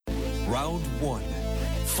Round one.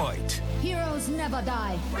 Fight. Heroes never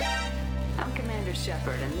die. I'm Commander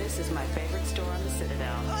Shepard, and this is my favorite store on the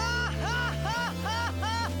Citadel.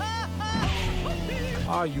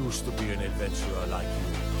 I used to be an adventurer like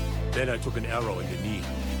you. Then I took an arrow in the knee.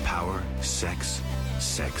 Power, sex,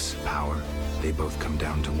 power. They both come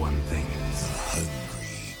down to one thing.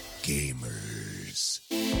 Hungry gamers.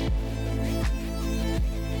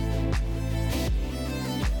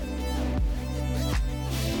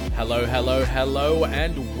 Hello,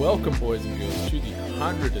 and welcome, boys and girls, to the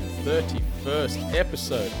 131st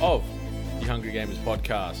episode of the Hungry Gamers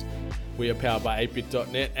podcast. We are powered by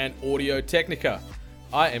 8bit.net and Audio Technica.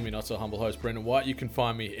 I am your not so humble host, Brendan White. You can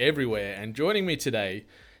find me everywhere, and joining me today,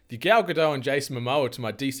 the Gal Gadot and Jason Momoa to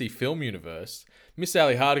my DC film universe, Miss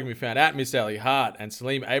Sally Hart, who can be found at Miss Sally Hart, and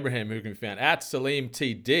Salim Abraham, who can be found at Salim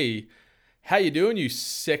TD. How you doing, you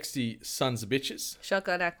sexy sons of bitches?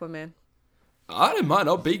 Shotgun Aquaman. I don't mind.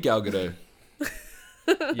 I'll beat Gal Gadot.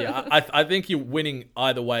 Yeah, I think you're winning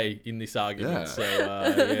either way in this argument. Yeah. So,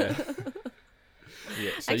 yeah.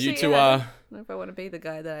 Yeah, so Actually, you two I are... don't know if I want to be the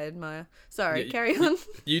guy that I admire. Sorry, carry on.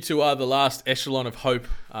 You two are the last echelon of hope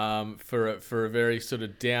for a very sort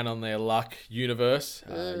of down on their luck universe.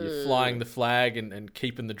 You're flying the flag and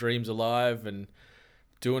keeping the dreams alive and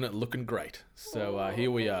doing it looking great. So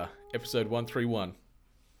here we are, episode 131.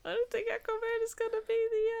 I don't think Aquaman is going to be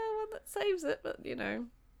the one that saves it, but you know.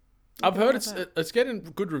 I've heard it's getting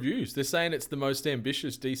good reviews. They're saying it's the most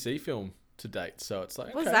ambitious DC film to date. So it's like,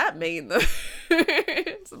 okay. What does that mean, though?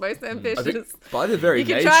 It's the most ambitious. I think by their very you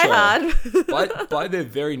can nature, try hard. by their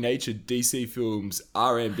very nature, DC films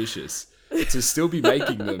are ambitious. To still be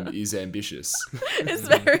making them is ambitious. It's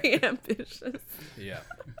very ambitious. Yeah.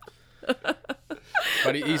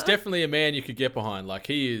 But he's definitely a man you could get behind. Like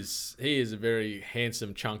he is a very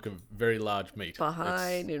handsome chunk of very large meat.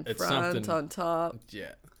 Behind, in it's front, on top.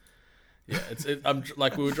 Yeah. Yeah, I'm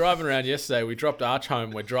like, we were driving around yesterday. We dropped Arch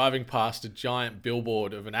home. We're driving past a giant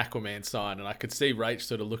billboard of an Aquaman sign, and I could see Rach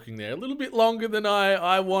sort of looking there a little bit longer than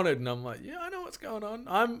I wanted. And I'm like, yeah, I know what's going on.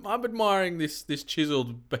 I'm admiring this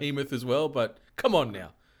chiseled behemoth as well. But come on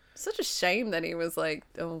now. Such a shame that he was like,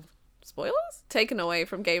 oh, spoilers, taken away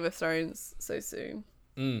from Game of Thrones so soon.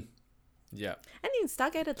 Yeah. And in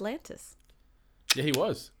Stargate Atlantis. Yeah, he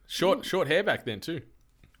was short hair back then too.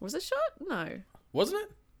 Was it short? No, wasn't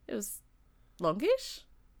it? it was longish.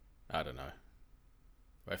 I don't know.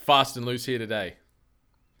 We're fast and loose here today.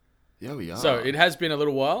 Yeah, we are. So it has been a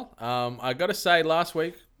little while. I got to say, last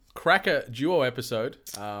week, cracker duo episode.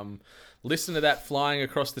 Listen to that flying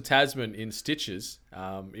across the Tasman in stitches.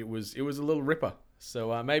 It was a little ripper.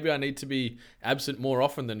 So maybe I need to be absent more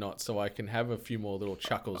often than not, so I can have a few more little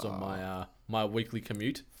chuckles on my weekly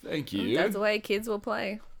commute. Thank you. That's the way kids will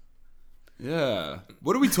play. Yeah.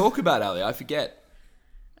 What do we talk about, Ali? I forget.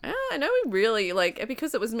 I know we really,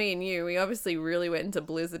 because it was me and you, we obviously really went into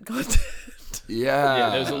Blizzard content. Yeah.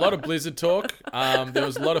 There was a lot of Blizzard talk. There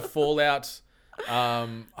was a lot of Fallout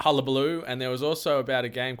hullabaloo, and there was also about a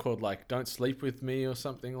game called Don't Sleep With Me or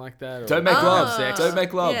something like that. Or Don't Make Love. Sex. Don't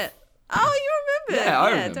Make Love. Yeah. Oh, you remember? Yeah, I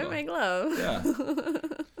remember. Don't Make Love. Yeah.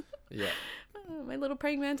 Yeah. My little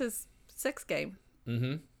praying mantis sex game.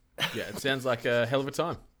 Mm-hmm. Yeah, it sounds like a hell of a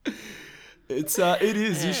time. It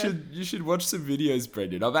is. Yeah. You should watch some videos,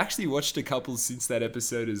 Brendan. I've actually watched a couple since that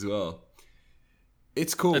episode as well.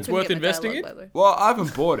 It's cool. It's worth investing in? Well, I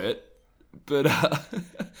haven't bought it, but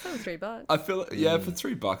 $3. I feel for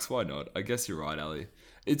 $3, why not? I guess you're right, Ali.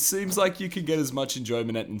 It seems like you can get as much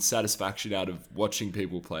enjoyment and satisfaction out of watching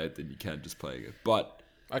people play it than you can just playing it. But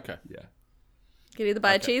okay, yeah, You can either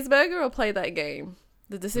buy a cheeseburger or play that game.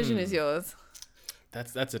 The decision is yours.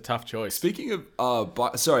 that's a tough choice. Speaking of,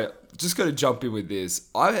 sorry, just got to jump in with this.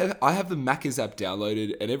 I have the Macca's app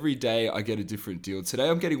downloaded, and every day I get a different deal. Today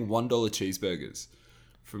I'm getting $1 cheeseburgers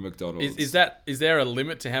from McDonald's. Is there a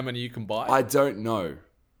limit to how many you can buy? I don't know.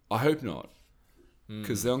 I hope not,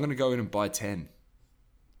 because then I'm going to go in and buy 10.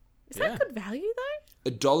 Is that good value,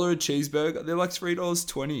 though? $1 a cheeseburger? They're like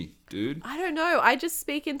 $3.20, dude. I don't know. I just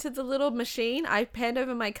speak into the little machine. I hand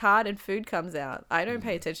over my card and food comes out. I don't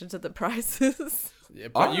pay attention to the prices. Yeah,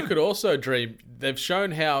 but you could also dream. They've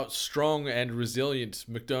shown how strong and resilient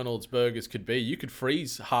McDonald's burgers could be. You could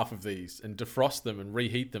freeze half of these and defrost them and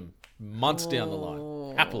reheat them months down the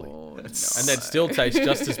line, happily. And they'd still taste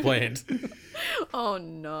just as bland. Oh,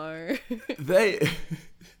 no.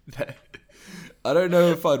 I don't know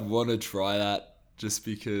if I'd want to try that just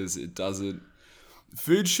because it doesn't.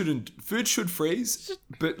 Food should freeze,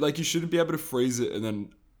 but you shouldn't be able to freeze it and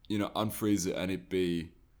then unfreeze it and it be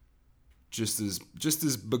just as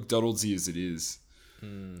McDonald's-y as it is.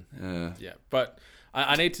 Yeah, but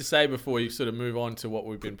I need to say before you sort of move on to what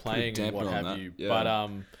we've been Put a playing and what damper on have that, you, yeah.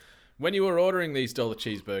 but when you were ordering these dollar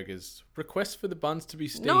cheeseburgers, request for the buns to be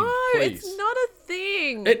steamed, No, please. it's not a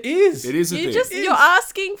thing. It is. It is a thing. You're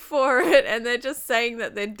asking for it, and they're just saying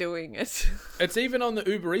that they're doing it. It's even on the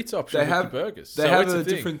Uber Eats option They with have the burgers. They So have it's a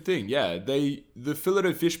thing. different thing. Yeah, the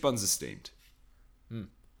filet fish buns are steamed.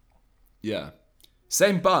 Yeah,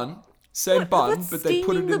 same bun, What's but they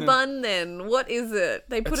put it steaming in the bun then? What is it?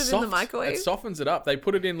 They put It's it in the soft. microwave? It softens it up. They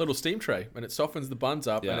put it in a little steam tray, and it softens the buns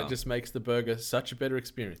up, and Yeah. it just makes the burger such a better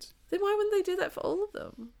experience. Then why wouldn't they do that for all of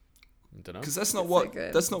them? I don't know. because that's not It's what so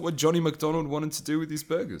good. that's not what Johnny McDonald wanted to do with his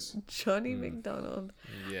burgers. Johnny McDonald.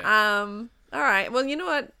 Yeah. All right. Well, you know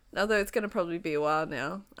what? Although it's going to probably be a while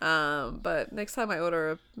now. But next time I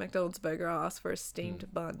order a McDonald's burger, I'll ask for a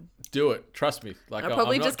steamed bun. Do it. Trust me. Like I'll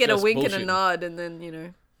probably I'm just not get a wink and a bullshitting. nod, and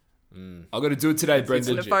then, I'm gonna do it today, and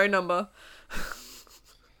Brendan. a phone number.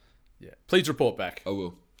 Yeah. Please report back I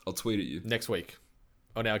will. I'll tweet at you. next week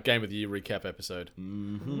on our Game of the Year recap episode.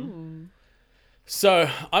 So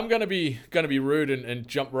I'm gonna be rude and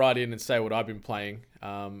jump right in and say what I've been playing.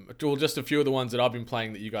 Well, just a few of the ones that I've been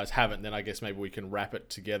playing that you guys haven't. Then I guess maybe we can wrap it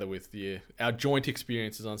together with our joint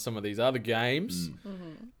experiences on some of these other games.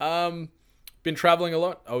 Been traveling a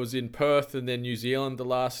lot. I was in Perth and then New Zealand the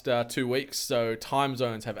last 2 weeks, so time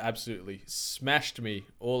zones have absolutely smashed me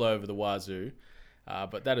all over the wazoo.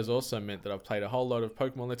 But that has also meant that I've played a whole lot of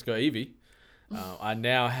Pokemon Let's Go Eevee. I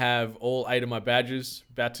now have all 8 of my badges,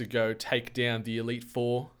 about to go take down the Elite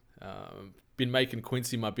Four. Been making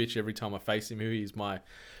Quincy my bitch every time I face him. He's my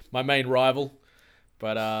main rival.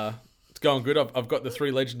 But it's going good. I've got the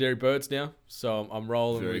 3 legendary birds now, so I'm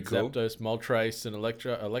rolling Very with cool. Zapdos, Moltres, and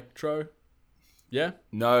Electro. Yeah?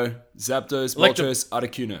 No, Zapdos, Electro- Moltres,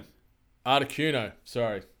 Articuno. Articuno.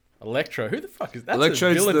 Sorry. Electro. Who the fuck is that?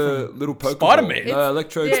 Electro's Villain the from little Pokeball. Spider-Man. No,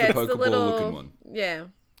 Electro's Yeah, the it's the Pokeball little looking one. Yeah,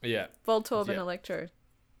 Yeah. Voltorb and Yeah. Electro.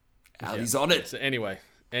 Ali's on it. So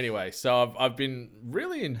anyway, so I've been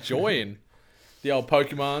really enjoying the old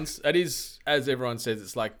Pokemons. It is, as everyone says,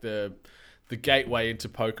 it's like the gateway into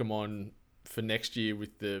Pokemon for next year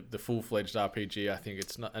with the full-fledged RPG. I think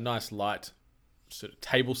it's a nice light sort of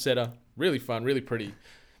table setter. Really fun, really pretty.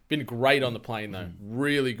 Been great on the plane though.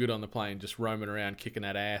 Really good on the plane, just roaming around, kicking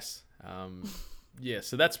that ass. Yeah,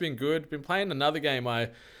 so that's been good. Been playing another game I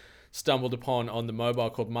stumbled upon on the mobile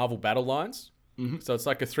called Marvel Battle Lines. So it's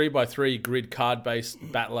like a 3x3 grid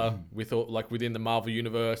card-based battler within the Marvel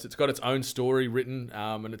universe. It's got its own story written,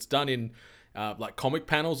 and it's done in like comic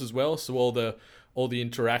panels as well. So all the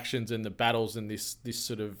interactions and the battles and this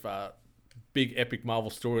sort of big epic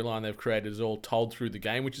Marvel storyline they've created is all told through the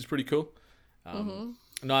game, which is pretty cool.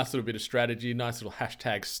 Nice little bit of strategy, nice little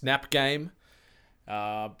hashtag snap game.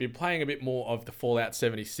 Been playing a bit more of the Fallout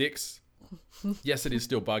 76. Yes, it is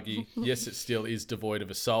still buggy. Yes, it still is devoid of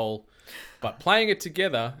a soul. But playing it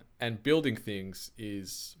together and building things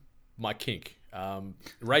is my kink.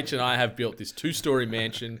 Rach and I have built this 2-story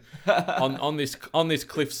mansion on this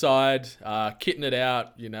cliffside, kitting it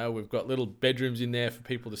out. You know, we've got little bedrooms in there for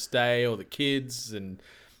people to stay or the kids, and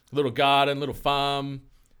little garden, little farm.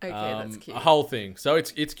 Okay, that's cute. A whole thing. So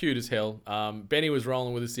it's cute as hell. Benny was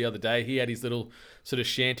rolling with us the other day. He had his little sort of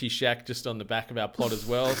shanty shack just on the back of our plot as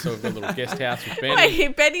well. So we've got a little guest house with Benny.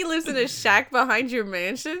 Wait, Benny lives in a shack behind your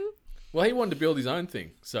mansion? Well, he wanted to build his own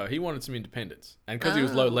thing. So he wanted some independence. And because he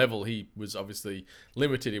was low level, he was obviously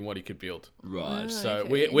limited in what he could build. Right. So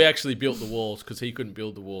we actually built the walls because he couldn't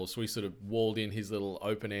build the walls. So we sort of walled in his little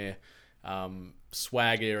open air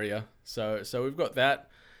swag area. So we've got that.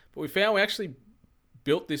 But we found we actually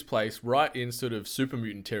built this place right in sort of super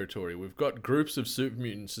mutant territory. We've got groups of super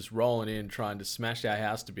mutants just rolling in, trying to smash our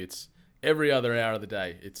house to bits every other hour of the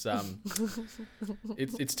day. It's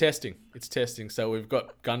it's testing. It's testing. So we've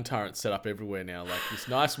got gun turrets set up everywhere now, like this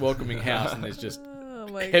nice welcoming house, and there's just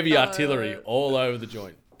heavy artillery all over the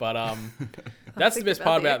joint. But that's the think best about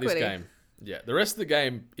part the about this equity. game. Yeah, the rest of the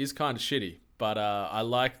game is kind of shitty, but I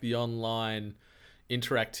like the online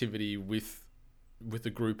interactivity with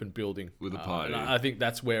the group and building With the party. and I think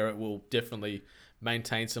that's where it will definitely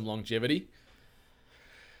maintain some longevity.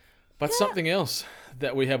 But something else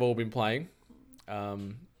that we have all been playing, I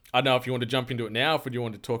don't know if you want to jump into it now, if you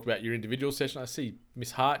want to talk about your individual session. I see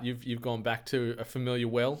Miss Hart, you've gone back to a familiar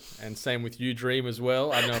well, and same with you, Dream, as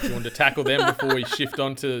well. I don't know if you want to tackle them before we shift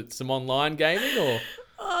on to some online gaming, or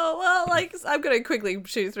Oh, well, like, I'm going to quickly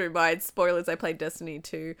shoot through my spoilers. I played Destiny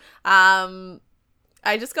 2.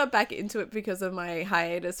 I just got back into it because of my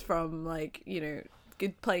hiatus from, like, you know,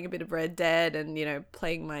 playing a bit of Red Dead and, you know,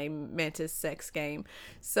 playing my Mantis sex game.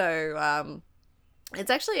 So, It's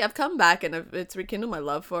actually, I've come back and it's rekindled my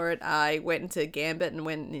love for it. I went into Gambit and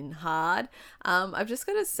went in hard. I've just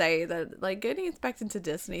got to say that, like, getting back into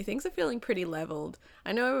Destiny, things are feeling pretty leveled.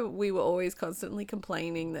 I know we were always constantly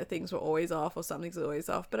complaining that things were always off or something's always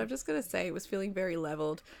off, but I've just got to say it was feeling very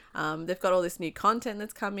leveled. They've got all this new content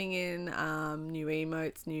that's coming in, new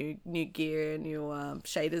emotes, new gear, new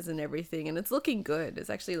shaders and everything, and it's looking good. It's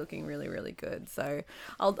actually looking really, really good. So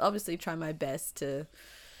I'll obviously try my best to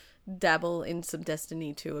dabble in some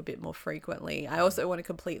Destiny 2 a bit more frequently. I also want to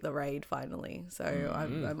complete the raid finally, so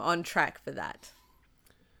I'm on track for that.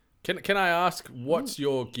 Can I ask what's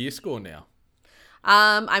your gear score now?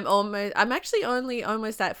 I'm actually only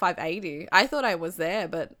almost at 580. I thought I was there,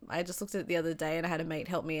 but I just looked at it the other day and I had a mate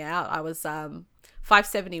help me out. I was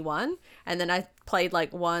 571, and then I played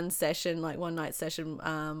like one night session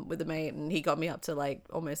with a mate, and he got me up to like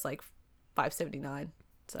almost like 579.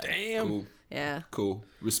 So Damn. Cool. yeah. Cool.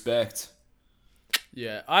 Respect.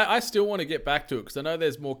 Yeah, I still want to get back to it because I know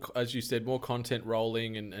there's more, as you said, more content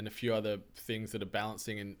rolling and a few other things that are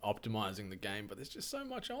balancing and optimizing the game, but there's just so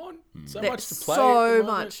much on. So much to play. So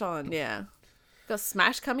much on, yeah. Got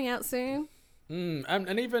Smash coming out soon.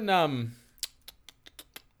 And even,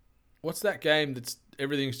 what's that game that's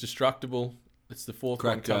everything's destructible? It's the fourth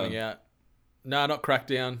one coming out. No, not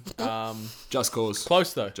Crackdown. Just Cause.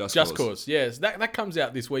 Close though. Just Cause. Yes, that comes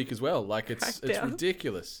out this week as well. Like it's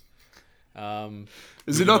ridiculous.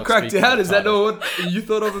 Is it not Crackdown? Is that not what you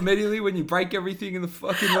thought of immediately when you break everything in the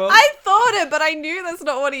fucking world? I thought it, but I knew that's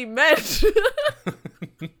not what he meant.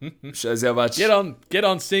 Shows how much. Get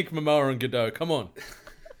on sync, Momoa and Godot. Come on.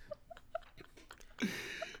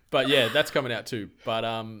 But yeah, that's coming out too.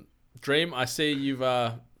 But Dream, I see you've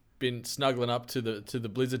been snuggling up to the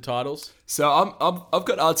Blizzard titles. So I've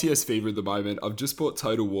got RTS Fever at the moment. I've just bought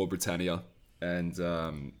Total War Britannia, and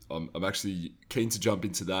I'm actually keen to jump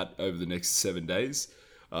into that over the next 7 days.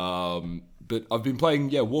 But I've been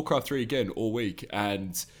playing Warcraft 3 again all week,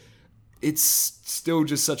 and it's still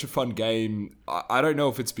just such a fun game. I don't know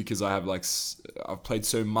if it's because I've played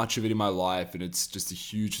so much of it in my life, and it's just a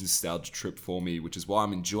huge nostalgia trip for me, which is why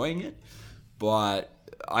I'm enjoying it. But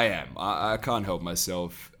I am. I can't help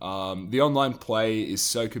myself. The online play is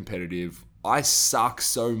so competitive. I suck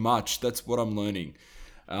so much. That's what I'm learning.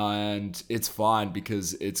 And it's fine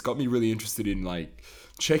because it's got me really interested in like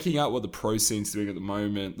checking out what the pro scene's doing at the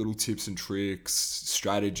moment, little tips and tricks,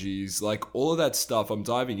 strategies, like all of that stuff I'm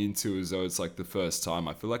diving into as though it's like the first time.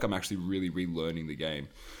 I feel like I'm actually really relearning the game.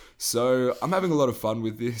 So I'm having a lot of fun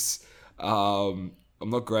with this. I'm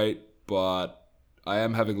not great, but I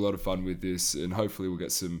am having a lot of fun with this, and hopefully we'll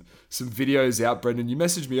get some videos out. Brendan, you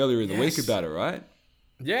messaged me earlier in the week about it, right?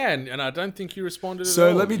 Yeah, and I don't think you responded at all.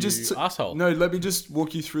 So let me just asshole. No, let me just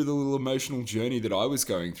walk you through the little emotional journey that I was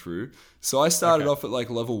going through. So I started off at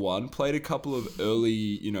like level 1, played a couple of early,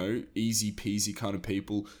 easy peasy kind of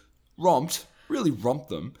people, really romped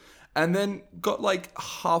them, and then got like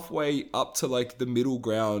halfway up to like the middle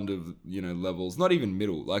ground of, levels. Not even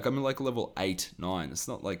middle. Like I'm in like level 8, 9. It's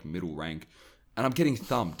not like middle rank. And I'm getting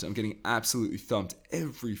thumped. I'm getting absolutely thumped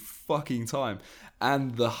every fucking time.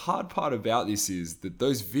 And the hard part about this is that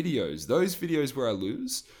those videos where I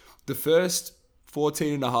lose, the first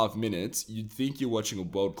 14 and a half minutes, you'd think you're watching a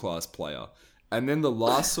world-class player. And then the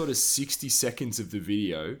last sort of 60 seconds of the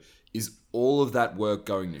video is all of that work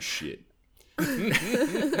going to shit.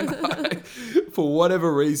 For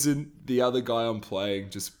whatever reason, the other guy I'm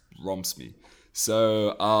playing just romps me.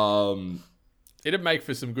 So, it'd make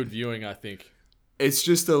for some good viewing, I think. It's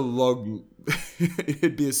just a long...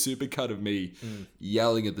 It'd be a supercut of me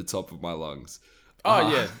yelling at the top of my lungs.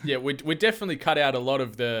 Oh, yeah. We definitely cut out a lot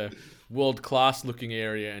of the world-class looking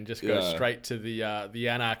area and just go straight to the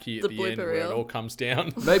anarchy at the end where it all comes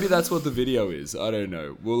down. Maybe that's what the video is. I don't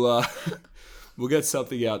know. We'll get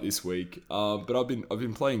something out this week. But I've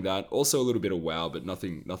been playing that. Also a little bit of WoW, but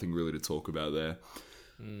nothing really to talk about there.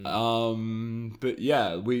 But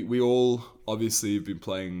yeah, we all obviously have been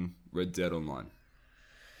playing Red Dead Online.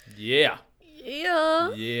 Yeah.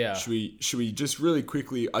 Should we just really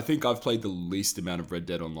quickly? I think I've played the least amount of Red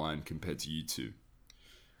Dead Online compared to you two.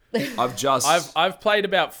 I've played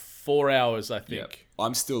about 4 hours, I think. Yeah,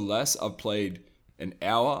 I'm still less. I've played an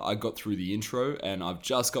hour. I got through the intro, and I've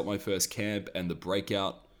just got my first camp and the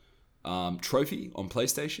breakout trophy on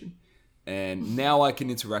PlayStation, and now I can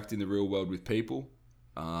interact in the real world with people.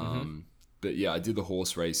 But yeah, I did the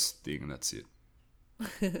horse race thing, and that's it.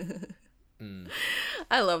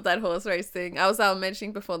 I love that horse race thing. I was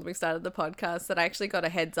mentioning before we started the podcast that I actually got a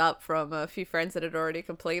heads up from a few friends that had already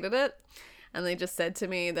completed it, and they just said to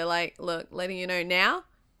me, they're like, look, letting you know now,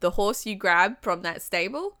 the horse you grab from that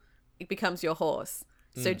stable, it becomes your horse.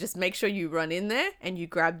 So just make sure you run in there and you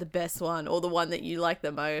grab the best one or the one that you like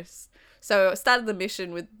the most. So I started the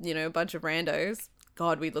mission with, a bunch of randos.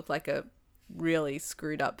 God, we looked like a really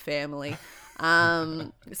screwed up family.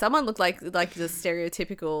 Someone looked like the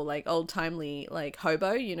stereotypical, like, old-timely, like,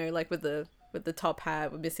 hobo, like with the top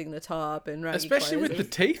hat, missing the top, and raggy especially clothes. with the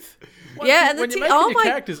teeth. Yeah, and the when teeth. you're making Oh your my!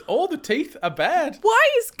 characters, all the teeth are bad. Why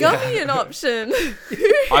is Gummy an option?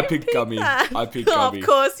 I picked Gummy. I picked Gummy. Of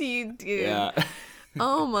course you did. Yeah.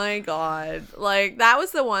 Oh my god! Like, that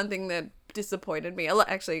was the one thing that disappointed me.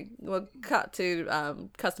 Actually, we'll cut to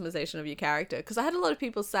customization of your character, because I had a lot of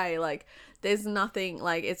people say, like, there's nothing,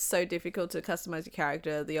 like, it's so difficult to customize your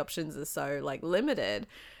character. The options are so, like, limited.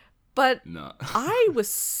 But No. I was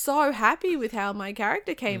so happy with how my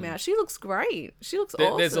character came out. She looks great. She looks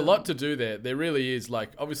awesome. There's a lot to do there. There really is.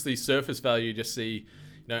 Like, obviously, surface value, you just see,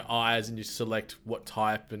 eyes, and you select what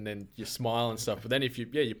type, and then you smile and stuff. But then if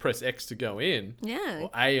you press X to go in, Yeah. or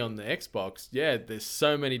A on the Xbox, there's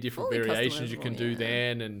so many different Fully variations you can customizable, do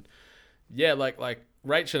then. And like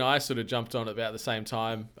Rach and I sort of jumped on at about the same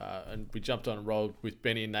time, and we jumped on and rolled with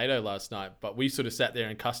Benny and NATO last night. But we sort of sat there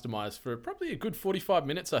and customized for probably a good 45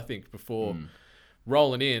 minutes, I think, before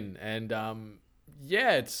rolling in. And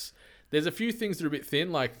there's a few things that are a bit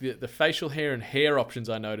thin, like the facial hair and hair options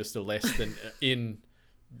I noticed are less than in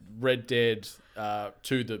Red Dead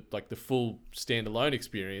 2, the full standalone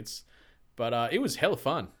experience. But it was hella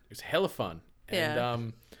fun. Yeah.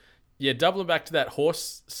 And doubling back to that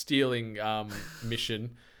horse stealing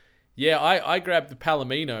mission. Yeah, I grabbed the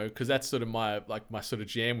Palomino because that's sort of my sort of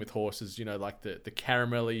jam with horses. Like the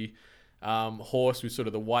caramelly horse with sort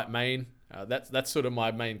of the white mane. That's sort of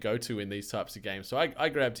my main go-to in these types of games. So I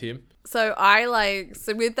grabbed him. So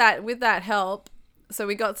with that help, so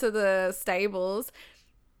we got to the stables.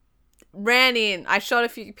 Ran in. I shot a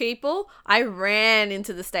few people. I ran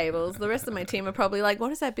into the stables. The rest of my team are probably like,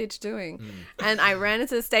 what is that bitch doing? And I ran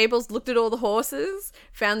into the stables, looked at all the horses,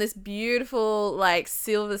 found this beautiful, like,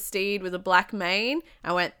 silver steed with a black mane.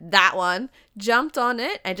 I went, that one, jumped on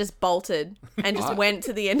it, and just bolted and just went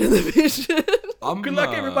to the end of the mission. Good luck,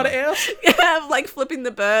 everybody else. Yeah, I'm like flipping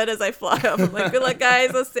the bird as I fly up. I'm like, good luck,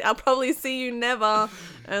 guys. I'll probably see you never.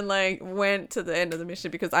 And like went to the end of the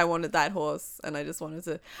mission because I wanted that horse, and I just wanted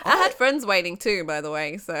to. I had friends waiting too, by the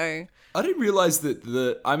way. So I didn't realize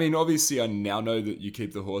that obviously I now know that you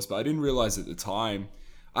keep the horse, but I didn't realize at the time.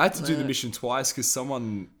 I had to do the mission twice because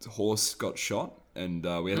someone's horse got shot, and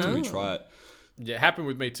we had to retry it. Yeah, it happened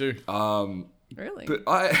with me too. really, But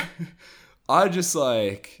I just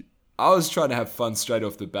like. I was trying to have fun straight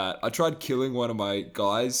off the bat. I tried killing one of my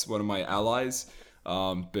allies,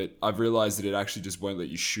 but I've realized that it actually just won't let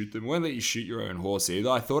you shoot them. It won't let you shoot your own horse either.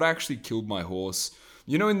 I thought I actually killed my horse.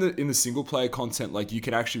 In the single player content, like, you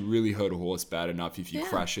can actually really hurt a horse bad enough if you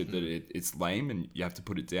crash it that it's lame and you have to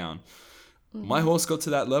put it down. My horse got to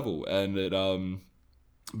that level, and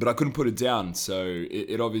but I couldn't put it down, so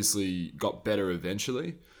it obviously got better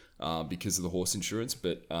eventually because of the horse insurance.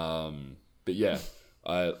 But yeah.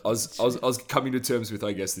 I was coming to terms with,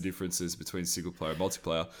 I guess, the differences between single player and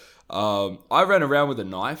multiplayer. I ran around with a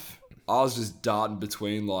knife. I was just darting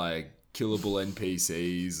between, like, killable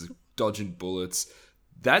NPCs, dodging bullets.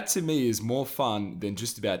 That to me is more fun than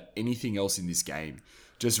just about anything else in this game.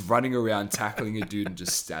 Just running around, tackling a dude and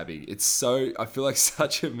just stabbing. I feel like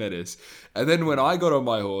such a menace. And then when I got on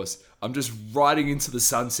my horse, I'm just riding into the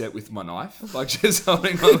sunset with my knife. Like, just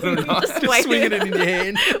holding my little knife. just Swinging it in your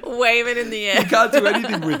hand. wave it in the air. You can't do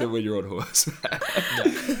anything with it when you're on horse.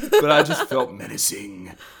 But I just felt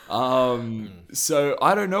menacing. So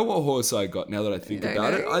I don't know what horse I got now that I think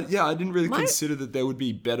about it. I didn't really consider that there would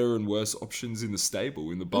be better and worse options in the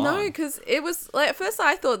stable, in the barn. No, because it was like, at first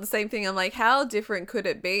I thought the same thing. I'm like, how different could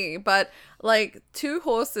it be? But like, two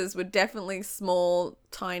horses were definitely small,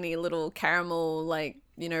 tiny little caramel, like,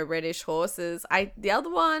 reddish horses. The other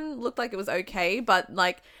one looked like it was okay, but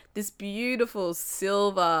like this beautiful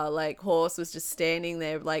silver like horse was just standing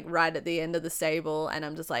there like right at the end of the stable, and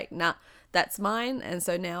I'm just like, nah, that's mine. And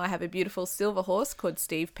so now I have a beautiful silver horse called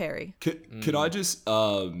Steve Perry. Can I just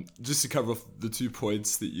to cover off the 2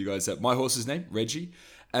 points that you guys have? My horse's name, Reggie,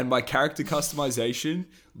 and my character customization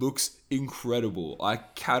looks incredible. I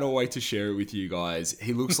cannot wait to share it with you guys.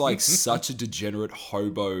 He looks like such a degenerate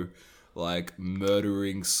hobo, like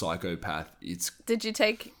murdering psychopath. Did you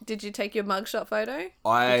take your mugshot photo?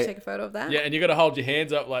 Did you take a photo of that? Yeah, and you got to hold your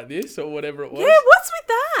hands up like this or whatever it was. Yeah, what's with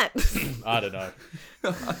that? I don't know.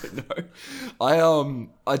 I don't know.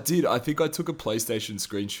 I did. I think I took a PlayStation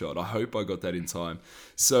screenshot. I hope I got that in time.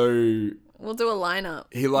 So we'll do a lineup.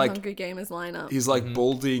 He like Hungry Gamers lineup. He's like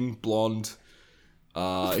balding, blonde,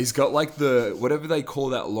 He's got like the whatever they call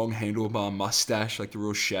that long handlebar mustache, like the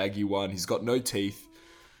real shaggy one. He's got no teeth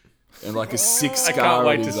and like a sick scar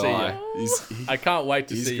on his eye. I can't wait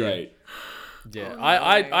to see. He's great. Yeah,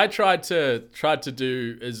 I tried to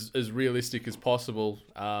do as realistic as possible.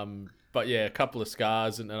 But yeah, a couple of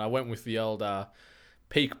scars, and I went with the old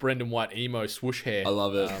peak Brendan White emo swoosh hair. I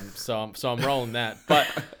love it. So I'm rolling that. But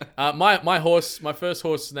my first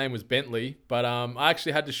horse's name was Bentley, but I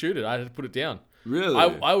actually had to shoot it. I had to put it down. Really?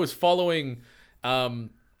 I was following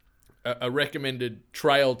a recommended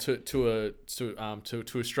trail to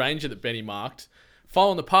a stranger that Benny marked,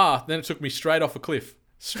 following the path. Then it took me straight off a cliff.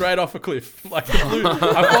 Like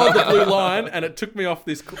I followed the blue line, and it took me off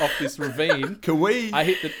this ravine. I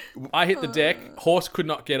hit the deck. Horse could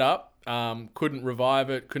not get up. Couldn't revive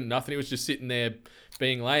it. Couldn't nothing. It was just sitting there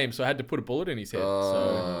being lame. So I had to put a bullet in his head.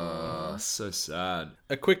 So sad.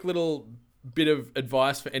 A quick little bit of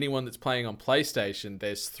advice for anyone that's playing on PlayStation.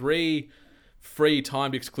 There's 3 free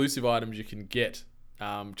timed exclusive items you can get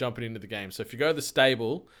jumping into the game. So if you go to the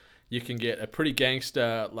stable, you can get a pretty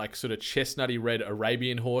gangster, like sort of chestnutty red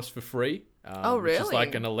Arabian horse for free. Really? Which is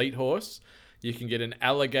like an elite horse. You can get an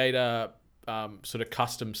alligator sort of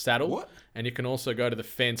custom saddle. What? And you can also go to the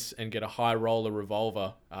fence and get a high roller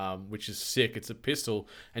revolver, which is sick. It's a pistol,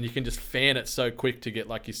 and you can just fan it so quick to get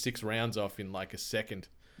like your 6 rounds off in like a second.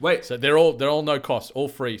 Wait. So they're all no cost, all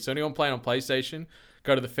free. So anyone playing on PlayStation,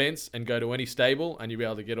 go to the fence and go to any stable, and you'll be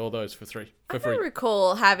able to get all those for free. I don't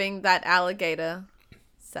recall having that alligator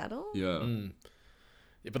saddle. Yeah.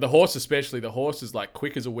 Yeah, but the horse especially, the horse is like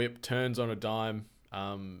quick as a whip, turns on a dime.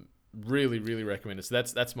 Really, really recommend it. So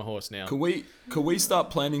that's my horse now. Can we start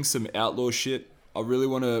planning some outlaw shit? I really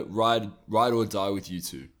want to ride or die with you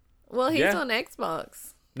two. Well, he's on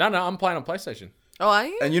Xbox. No, I'm playing on PlayStation. Oh, are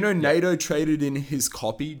you? And you know, NATO traded in his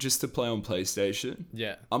copy just to play on PlayStation.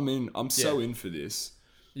 Yeah. I'm so in for this.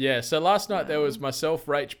 Yeah, so last night there was myself,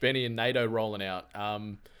 Rach, Benny, and NATO rolling out.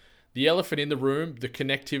 The elephant in the room, the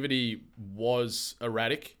connectivity was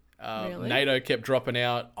erratic. Really? NATO kept dropping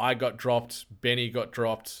out. I got dropped. Benny got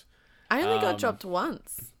dropped. I only got dropped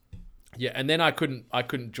once. Yeah, and then I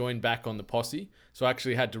couldn't join back on the posse, so I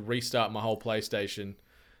actually had to restart my whole PlayStation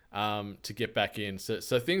to get back in.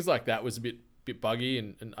 So things like that was a bit buggy,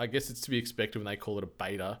 and I guess it's to be expected when they call it a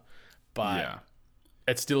beta, but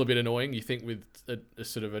it's still a bit annoying. You think with a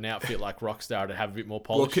sort of an outfit like Rockstar to have a bit more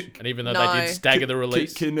polish, and even though they did stagger the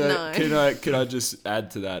release. Can I just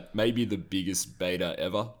add to that? Maybe the biggest beta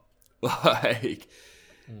ever. Like,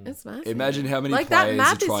 it's massive. Imagine how many like, players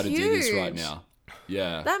are is trying to do this huge. right now.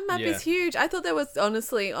 Yeah. That map is huge. I thought there was,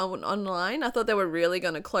 honestly, online, I thought they were really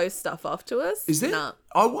going to close stuff off to us. Is there? Nah.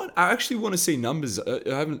 I actually want to see numbers. It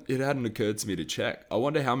hadn't occurred to me to check. I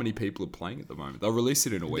wonder how many people are playing at the moment. They'll release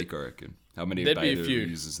it in a week, I reckon. How many There'd be beta a few.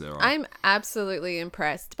 users there are. I'm absolutely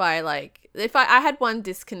impressed by, like, if I had one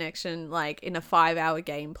disconnection, like, in a 5-hour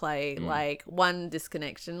gameplay, like, one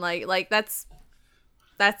disconnection, like that's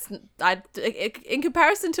in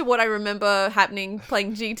comparison to what I remember happening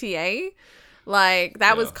playing GTA, like,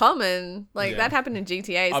 that was common. Like, that happened in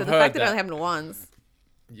GTA, so I've the heard fact that it that. only happened once.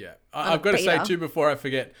 Yeah, I've got to say beta. too before I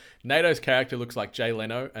forget, NATO's character looks like Jay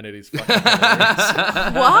Leno, and it is fucking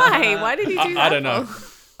hilarious. Why? Why did he do that?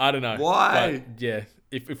 I don't know. Why? But yeah,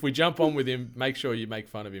 if we jump on with him, make sure you make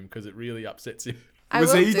fun of him because it really upsets him.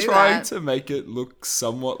 Was he trying to make it look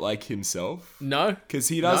somewhat like himself? No, Because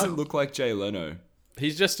he doesn't look like Jay Leno.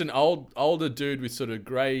 he's just an older dude with sort of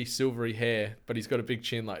grey, silvery hair, but he's got a big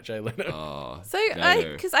chin like Jay Leno. So,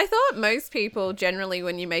 because I thought most people generally,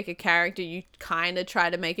 when you make a character, you kind of try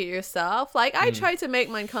to make it yourself. Like, I tried to make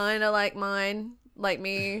mine kind of like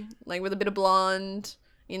me, like with a bit of blonde,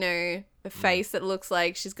 you know, a face that looks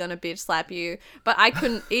like she's gonna bitch slap you. But I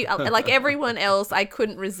couldn't, like everyone else, I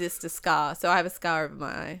couldn't resist a scar. So I have a scar over my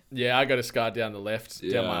eye. Yeah, I got a scar down the left,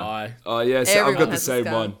 down my eye. Oh, yeah. So I've Everyone got the has a same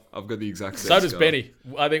scar. one. I've got the exact same So does scar. Benny.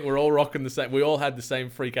 I think we're all rocking the same. We all had the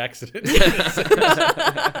same freak accident.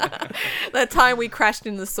 That time we crashed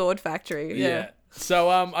in the sword factory. Yeah. So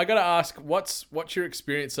I got to ask, what's your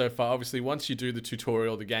experience so far? Obviously, once you do the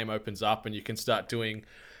tutorial, the game opens up and you can start doing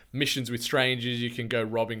missions with strangers. You can go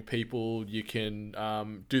robbing people. You can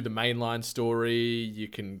do the mainline story. You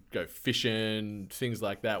can go fishing, things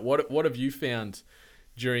like that. What have you found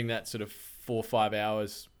during that sort of 4 or 5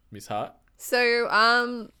 hours, Miss Hart?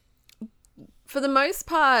 So, For the most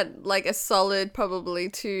part, like a solid probably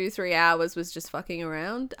 2-3 hours was just fucking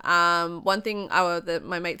around. One thing that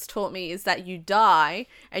my mates taught me is that you die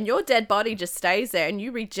and your dead body just stays there and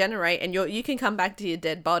you regenerate and you can come back to your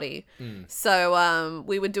dead body. So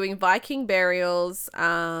we were doing Viking burials.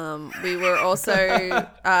 We were also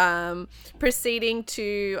proceeding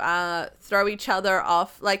to throw each other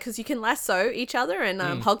off, like, because you can lasso each other and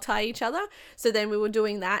hog tie each other. So then we were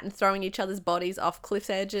doing that and throwing each other's bodies off cliff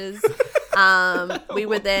edges. We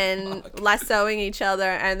were then lassoing each other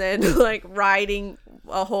and then like riding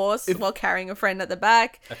a horse while carrying a friend at the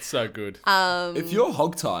back. That's so good. If you're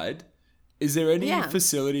hogtied, is there any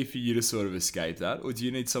facility for you to sort of escape that, or do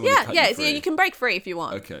you need someone to cut you free? Yeah, you can break free if you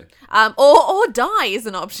want. Okay. Or die is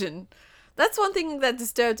an option. That's one thing that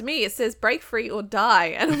disturbed me. It says break free or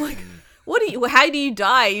die, and I'm like, how do you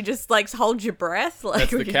die? You just like hold your breath. Like,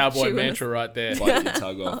 that's the cowboy mantra right there. Bite your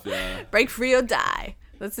tug off. Yeah. Break free or die.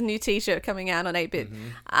 That's a new T-shirt coming out on 8-bit.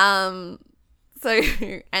 So,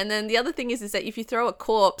 and then the other thing is that if you throw a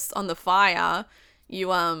corpse on the fire, you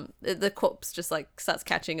the corpse just like starts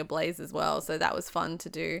catching a blaze as well. So that was fun to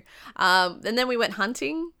do. And then we went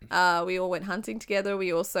hunting. We all went hunting together.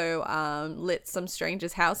 We also lit some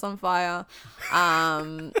stranger's house on fire.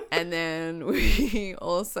 And then we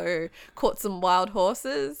also caught some wild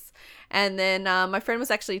horses. And then my friend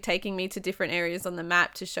was actually taking me to different areas on the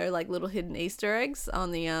map to show like little hidden Easter eggs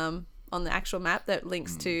on the actual map that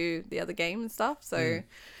links to the other game and stuff. So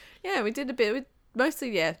yeah, we did a bit. We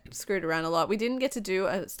mostly screwed around a lot. We didn't get to do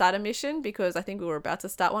a starter mission because I think we were about to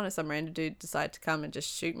start one and some random dude decided to come and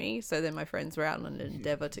just shoot me. So then my friends were out on an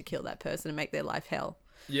endeavor to kill that person and make their life hell.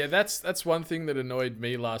 Yeah, that's one thing that annoyed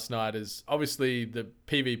me last night is obviously the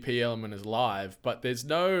PvP element is live, but there's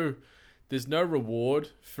no reward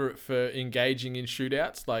for engaging in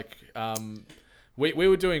shootouts. Like, we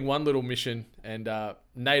were doing one little mission and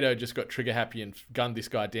NATO just got trigger happy and gunned this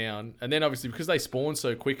guy down. And then obviously because they spawned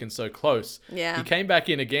so quick and so close, he came back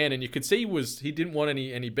in again and you could see he didn't want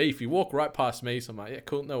any beef. He walked right past me. So I'm like, yeah,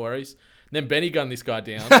 cool, no worries. And then Benny gunned this guy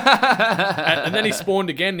down. and then he spawned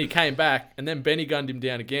again and he came back and then Benny gunned him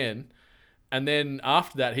down again. And then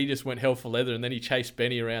after that, he just went hell for leather and then he chased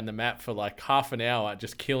Benny around the map for like half an hour,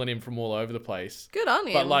 just killing him from all over the place. Good on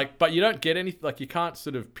him. But you don't get any, like you can't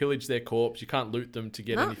sort of pillage their corpse. You can't loot them to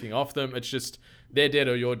get anything off them. It's just they're dead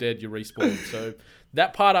or you're dead, you respawn. So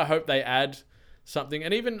that part, I hope they add something.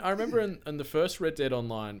 And even I remember in the first Red Dead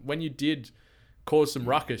Online, when you did cause some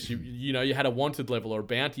ruckus, you had a wanted level or a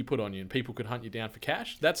bounty put on you and people could hunt you down for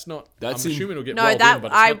cash. I'm assuming it'll get rolled in, but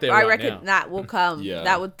it's not there I right reckon now. that will come. Yeah.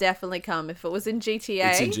 That will definitely come. If it was in GTA.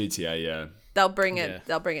 It's in GTA, yeah. They'll bring it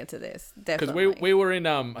to this. Definitely. Because we were in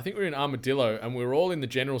I think we were in Armadillo and we were all in the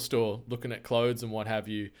general store looking at clothes and what have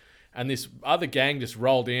you. And this other gang just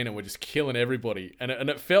rolled in and were just killing everybody. And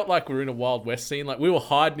it felt like we were in a Wild West scene. Like we were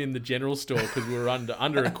hiding in the general store because we were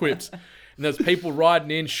under equipped. And there's people riding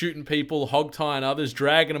in, shooting people, hog tying others,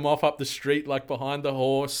 dragging them off up the street like behind the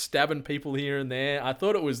horse, stabbing people here and there. I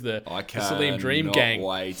thought it was the Salim Dream gang.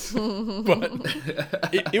 Wait. But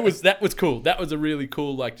that was cool. That was a really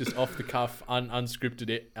cool, like just off the cuff,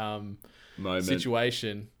 unscripted moment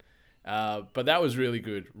situation. But that was really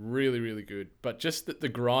good, really, really good. But just the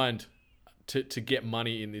grind to get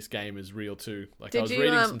money in this game is real too. Like I was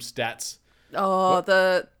reading some stats. Oh,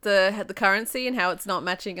 the currency and how it's not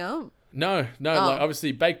matching up. No. Like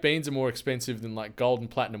obviously, baked beans are more expensive than like gold and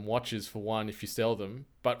platinum watches for one if you sell them.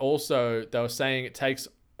 But also, they were saying it takes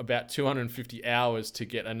about 250 hours to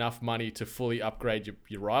get enough money to fully upgrade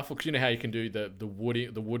your rifle. Because you know how you can do the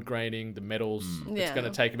wood graining, the metals. It's going to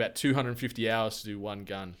take about 250 hours to do one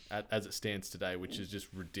gun as it stands today, which is just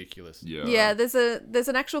ridiculous. Yeah. There's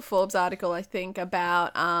an actual Forbes article I think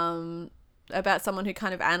about someone who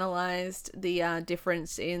kind of analyzed the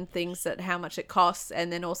difference in things, that how much it costs,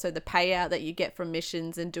 and then also the payout that you get from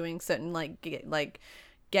missions and doing certain like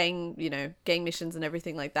gang missions and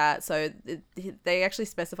everything like that. So they actually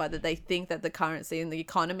specify that they think that the currency and the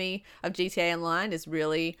economy of GTA Online is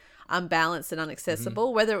really unbalanced and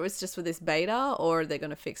inaccessible. Whether it was just for this beta or they're going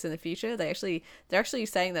to fix in the future, they're actually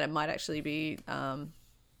saying that it might actually be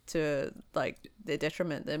to like their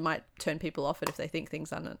detriment. They might turn people off it if they think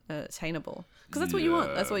things are unattainable, because that's what you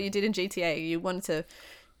want. That's what you did in GTA. You wanted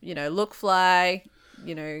to look fly,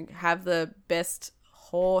 have the best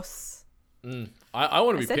horse. I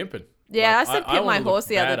want to be pimping. Yeah, I said pimp my horse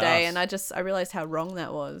the other day and I realized how wrong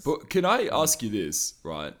that was. But can I ask you this,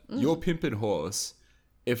 right? Your pimping horse,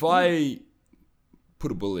 if I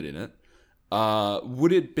put a bullet in it,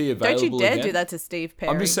 would it be available? Don't you dare again? do that to Steve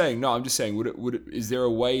Perry. I'm just saying, would it, is there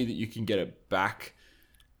a way that you can get it back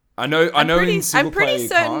I know. In single I'm pretty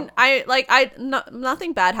player, certain. can't.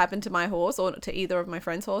 Nothing bad happened to my horse or to either of my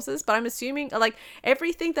friends' horses, but I'm assuming like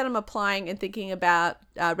everything that I'm applying and thinking about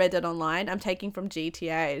Red Dead Online, I'm taking from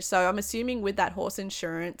GTA. So I'm assuming with that horse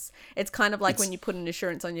insurance, it's kind of like when you put an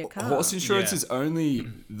insurance on your car. Horse insurance Yeah. is only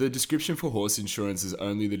the description for horse insurance is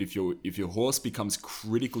only that if your horse becomes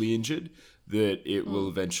critically injured, that it will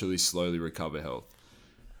eventually slowly recover health.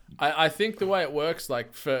 I think the way it works,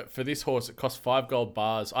 like for this horse, it costs 5 gold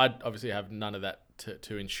bars. I obviously have none of that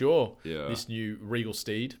to insure this new Regal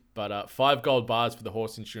steed, but 5 gold bars for the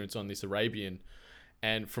horse insurance on this Arabian.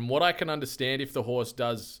 And from what I can understand, if the horse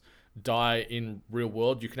does die in real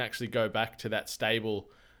world, you can actually go back to that stable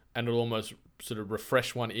and it'll almost sort of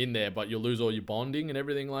refresh one in there, but you'll lose all your bonding and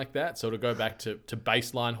everything like that. So it'll go back to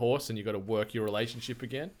baseline horse and you've got to work your relationship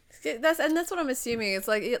again. That's what I'm assuming. It's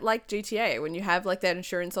like GTA when you have like that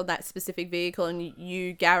insurance on that specific vehicle and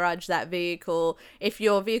you garage that vehicle. If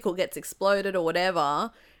your vehicle gets exploded or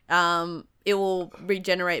whatever, it will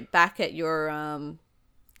regenerate back at your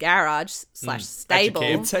garage / stable.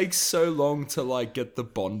 It takes so long to like get the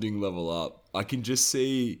bonding level up. I can just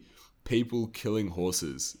see people killing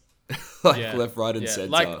horses. Left, right, and center.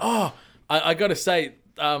 Like, I gotta say,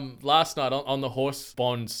 last night on the horse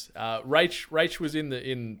bonds, Rach was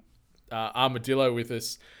in Armadillo with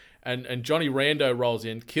us, and Johnny Rando rolls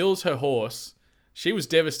in, kills her horse. She was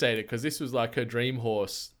devastated because this was like her dream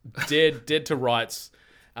horse, dead to rights.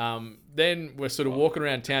 Then we're sort of walking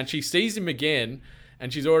around town. She sees him again,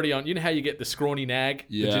 and she's already on. You know how you get the scrawny nag,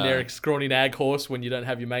 the generic scrawny nag horse when you don't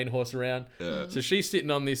have your main horse around. Yeah. So she's sitting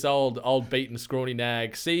on this old beaten scrawny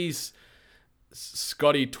nag, sees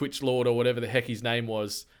Scotty Twitchlord or whatever the heck his name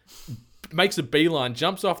was, makes a beeline,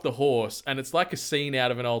 jumps off the horse, and it's like a scene out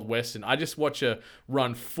of an old western. I just watch her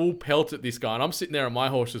run full pelt at this guy, and I'm sitting there on my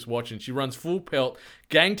horse just watching. She runs full pelt,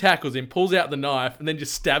 gang tackles him, pulls out the knife, and then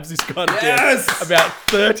just stabs this guy to death about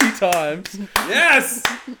 30 times. Yes!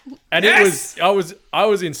 And it was, I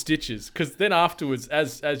was in stitches, because then afterwards,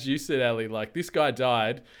 as you said, Ali, like this guy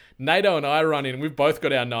died. NATO and I run in, and we've both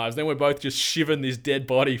got our knives. Then we're both just shivering this dead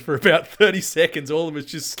body for about 30 seconds. All of us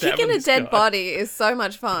just stabbing Kicking a this dead guy. body is so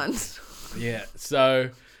much fun. Yeah,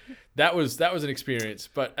 so that was an experience.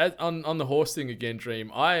 But on the horse thing again,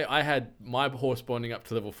 Dream, I had my horse bonding up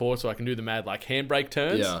to level 4 so I can do the mad like handbrake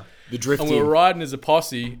turns. Yeah, the drifting. And we were riding as a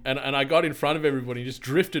posse, and I got in front of everybody, just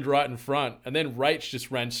drifted right in front, and then Rach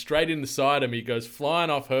just ran straight in the side of me, goes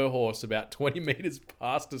flying off her horse about 20 meters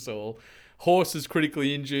past us all. Horse is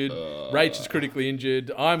critically injured. Rach is critically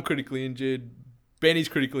injured. I'm critically injured. Benny's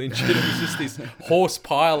critically injured. It was just this horse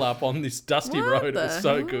pile up on this dusty road. It was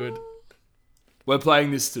so good. We're playing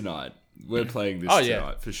this tonight.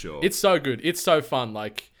 Tonight for sure. It's so good. It's so fun.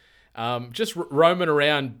 Like, just roaming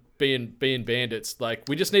around being bandits. Like,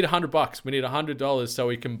 we just need $100. We need $100 so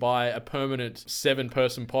we can buy a permanent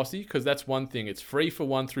 7-person posse. Because that's one thing. It's free for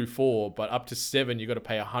 1 through 4, but up to 7, you got to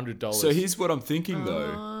pay $100. So here's what I'm thinking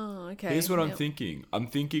though. Oh, okay. Here's what I'm thinking. I'm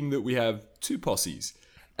thinking that we have 2 posses,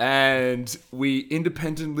 and we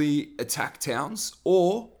independently attack towns,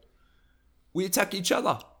 or we attack each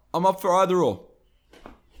other. I'm up for either or.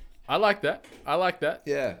 I like that.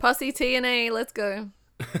 Yeah. Posse TNA, let's go.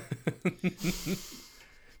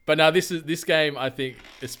 But now this game, I think,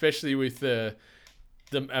 especially with the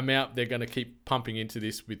amount they're going to keep pumping into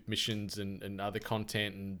this with missions and other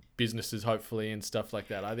content and businesses, hopefully, and stuff like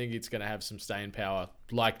that, I think it's going to have some staying power,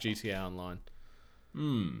 like GTA Online.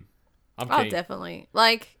 I'm keen. Oh, definitely.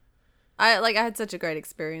 I had such a great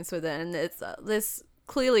experience with it, and there's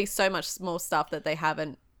clearly so much more stuff that they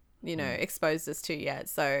haven't, exposed us to yet.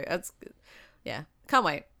 So it's, can't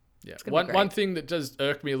wait. Yeah. One thing that does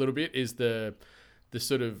irk me a little bit is the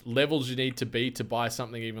sort of levels you need to be to buy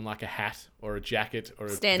something, even like a hat or a jacket or a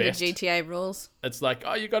standard vest. GTA rules. It's like,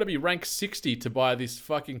 you got to be rank 60 to buy this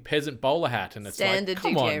fucking peasant bowler hat, and it's standard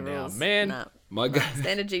like, come GTA on rules, now, man. No. My guy.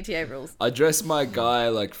 Standard GTA rules. I dress my guy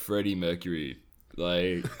like Freddie Mercury.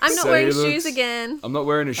 Like, I'm not wearing shoes again. I'm not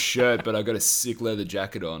wearing a shirt, but I got a sick leather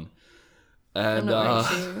jacket on. And I'm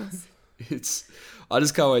not wearing shoes. I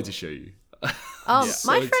just can't wait to show you. My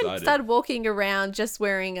So friend excited. started walking around just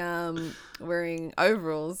wearing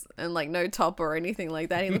overalls and like no top or anything like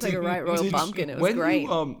that. He looked like a right royal bumpkin. It was great.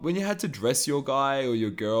 When you had to dress your guy or your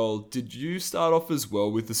girl, did you start off as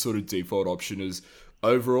well with the sort of default option as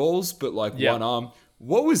overalls, but like one arm?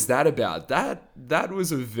 What was that about? That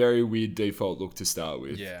was a very weird default look to start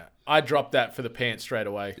with. Yeah, I dropped that for the pants straight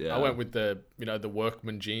away. Yeah. I went with the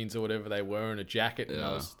workman jeans or whatever they were and a jacket, and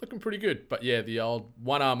I was looking pretty good. But yeah, the old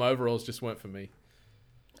one arm overalls just weren't for me.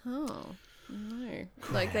 Oh no!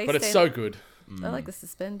 But it's so good. I like the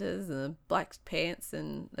suspenders and the black pants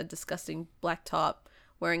and a disgusting black top.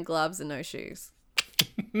 wearing gloves and no shoes.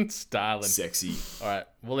 Styling. Sexy. All right.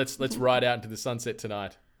 Well, let's ride out into the sunset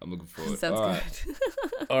tonight. I'm looking forward. Sounds All good.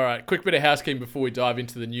 right. All right. Quick bit of housekeeping before we dive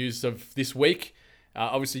into the news of this week.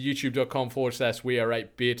 Obviously, youtube.com/we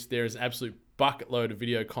are8bit. There is an absolute bucket load of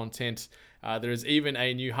video content. There is even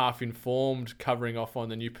a new Half Informed covering off on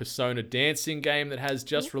the new Persona dancing game that has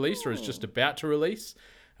just released or is just about to release.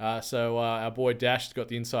 So our boy Dash got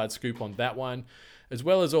the inside scoop on that one, as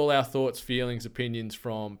well as all our thoughts, feelings, opinions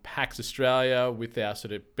from PAX Australia with our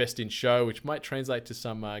sort of best in show, which might translate to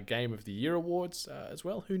some Game of the Year awards as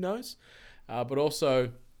well. Who knows? But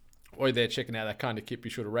also, while you're there checking out that kind of kit, be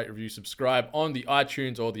sure to rate, review, subscribe on the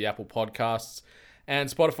iTunes or the Apple Podcasts and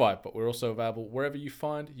Spotify. But we're also available wherever you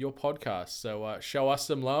find your podcasts. So show us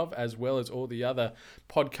some love, as well as all the other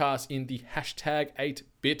podcasts in the hashtag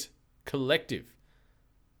 8bit collective.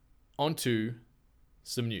 Onto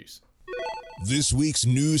some news. This week's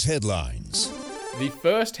news headlines. The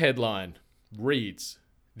first headline reads,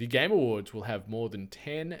 the Game Awards will have more than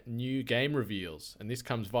 10 new game reveals. And this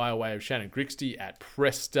comes via way of Shannon Grixty at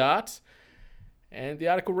Press Start. And the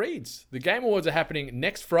article reads, the Game Awards are happening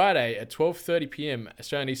next Friday at 12:30 p.m.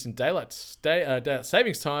 Australian Eastern Daylight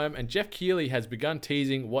Savings Time. And Jeff Keighley has begun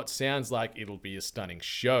teasing what sounds like it'll be a stunning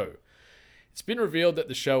show. It's been revealed that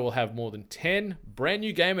the show will have more than 10 brand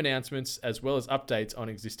new game announcements, as well as updates on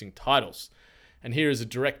existing titles. And here is a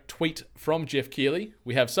direct tweet from Jeff Keighley.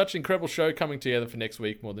 We have such an incredible show coming together for next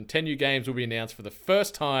week. More than 10 new games will be announced for the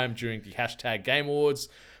first time during the hashtag Game Awards,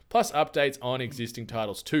 plus updates on existing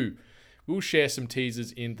titles too. We'll share some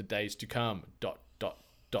teasers in the days to come. ...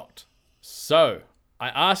 So, I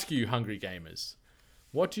ask you, hungry gamers,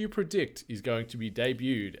 what do you predict is going to be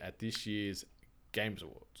debuted at this year's Games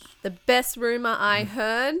Awards? The best rumor I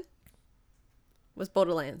heard was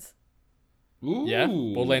Borderlands. Ooh. Yeah?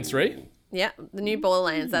 Borderlands 3? Yeah, the new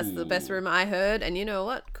Borderlands. That's the best rumor I heard. And you know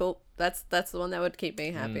what? Cool. That's the one that would keep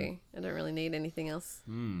me happy. I don't really need anything else.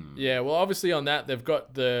 Yeah, well, obviously on that, they've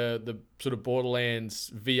got the sort of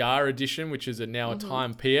Borderlands VR edition, which is now a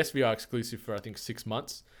time PSVR exclusive for, I think, 6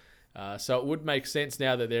 months. So it would make sense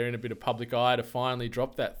now that they're in a bit of public eye to finally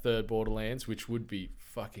drop that third Borderlands, which would be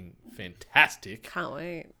fucking fantastic. Can't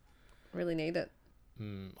wait. Really need it.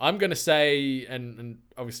 I'm going to say, and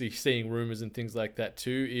obviously seeing rumors and things like that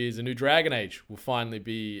too, is a new Dragon Age will finally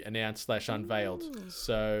be announced / unveiled.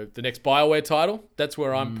 So the next BioWare title, that's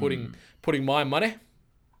where I'm putting my money.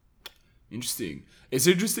 Interesting. It's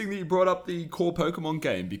interesting that you brought up the core Pokemon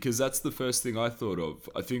game, because that's the first thing I thought of.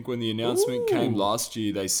 I think when the announcement came last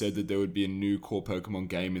year, they said that there would be a new core Pokemon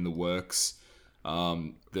game in the works.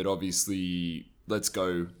 That obviously Let's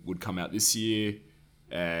Go would come out this year.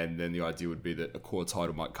 And then the idea would be that a core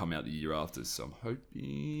title might come out the year after. So I'm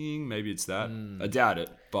hoping maybe it's that. I doubt it,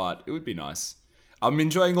 but it would be nice. I'm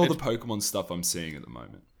enjoying all the Pokemon stuff I'm seeing at the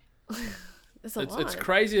moment. It's a lot. It's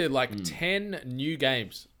crazy, like 10 new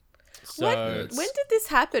games. So When did this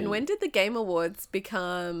happen? When did the Game Awards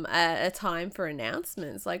become a time for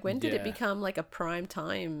announcements? Like, when did it become like a prime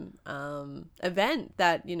time event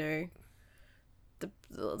that, you know,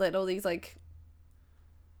 that all these like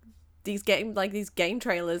these game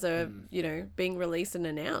trailers are, you know, being released and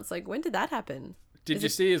announced? Like, when did that happen? Did you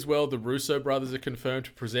see as well the Russo brothers are confirmed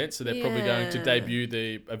to present, so they're probably going to debut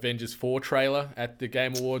the Avengers 4 trailer at the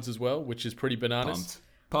Game Awards as well, which is pretty bananas.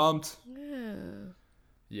 Pumped.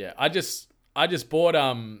 Yeah, I just bought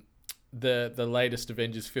the latest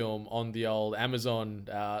Avengers film on the old Amazon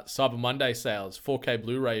Cyber Monday sales, 4K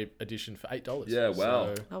Blu-ray edition for $8. Yeah,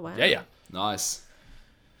 wow. Oh, wow. Yeah. Nice.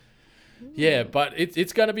 Yeah, but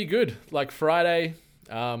it's going to be good. Like Friday,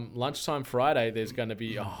 lunchtime Friday, there's going to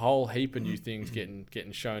be a whole heap of new things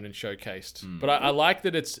getting shown and showcased. But I like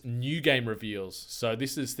that it's new game reveals. So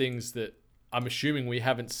this is things that I'm assuming we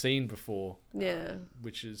haven't seen before. Yeah.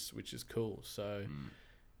 Which is cool. So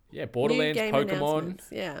yeah, Borderlands, New game Pokemon, announcements,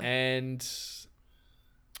 yeah. and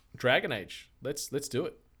Dragon Age. Let's do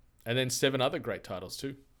it. And then 7 other great titles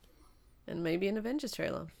too. And maybe an Avengers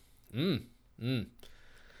trailer.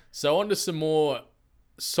 So on to some more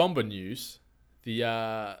somber news. The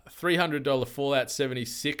 $300 Fallout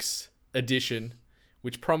 76 edition,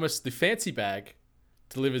 which promised the fancy bag,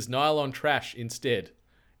 delivers nylon trash instead.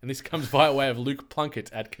 And this comes via way of Luke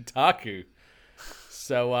Plunkett at Kotaku.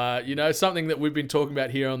 So, you know, something that we've been talking about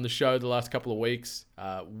here on the show the last couple of weeks.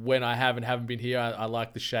 When I haven't been here, I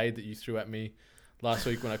like the shade that you threw at me last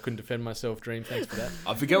week when I couldn't defend myself. Dream, thanks for that.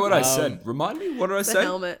 I forget what I said. Remind me, what did I say? The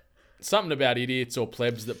helmet. Something about idiots or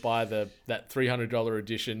plebs that buy that $300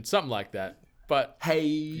 edition, something like that. But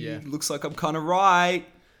hey, looks like I'm kind of right.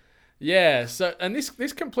 yeah. So, and this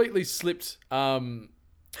completely slipped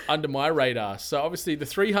under my radar. So obviously the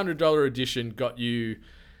 $300 edition got you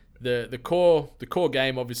the core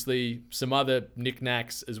game, obviously some other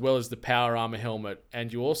knickknacks, as well as the power armor helmet,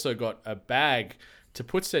 and you also got a bag to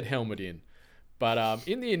put said helmet in. But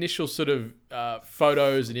in the initial sort of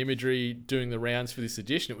photos and imagery doing the rounds for this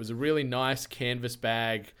edition, it was a really nice canvas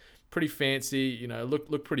bag, pretty fancy,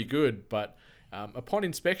 looked pretty good. But upon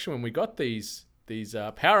inspection, when we got these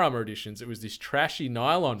power armor editions, it was this trashy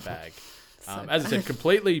nylon bag. As I said,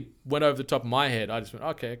 completely went over the top of my head. I just went,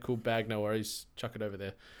 okay, cool bag, no worries, chuck it over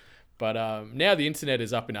there. But now the internet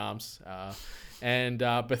is up in arms. And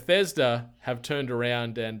Bethesda have turned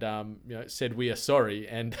around and said we are sorry,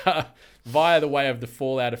 and via the way of the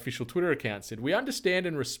Fallout official Twitter account said, we understand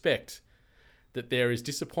and respect that there is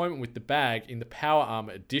disappointment with the bag in the Power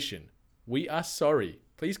Armor edition. We are sorry.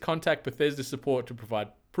 Please contact Bethesda support to provide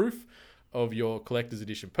proof of your collector's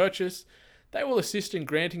edition purchase. They will assist in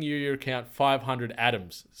granting you your account 500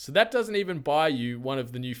 atoms. So that doesn't even buy you one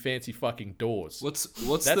of the new fancy fucking doors.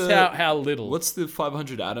 How little. What's the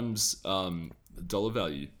 500 atoms dollar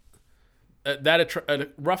value?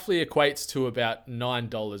 That roughly equates to about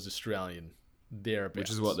 $9 Australian, thereabouts. Which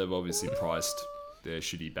is what they've obviously priced their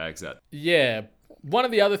shitty bags at. Yeah. One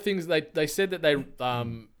of the other things they said that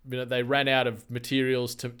they ran out of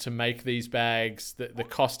materials to make these bags. The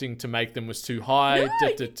costing to make them was too high.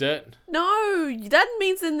 No, that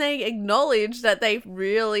means then they acknowledge that they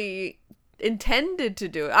really intended to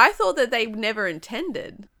do it. I thought that they never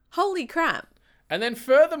intended. Holy crap. And then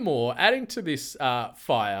furthermore, adding to this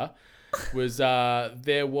fire was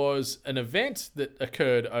there was an event that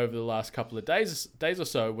occurred over the last couple of days or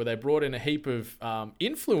so where they brought in a heap of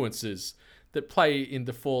influencers that play in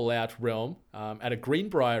the Fallout realm at a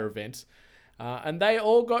Greenbrier event, and they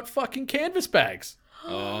all got fucking canvas bags.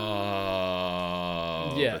 Oh,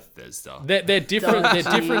 yeah, Bethesda. They're different.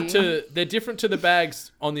 They're different to the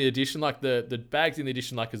bags on the edition. Like the bags in the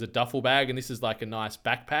edition, like is a duffel bag, and this is like a nice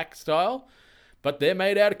backpack style, but they're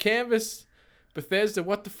made out of canvas. Bethesda,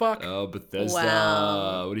 what the fuck? Oh, Bethesda.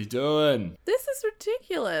 Wow. What are you doing? This is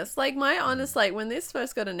ridiculous. Like, my honest, when this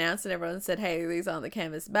first got announced and everyone said, hey, these aren't the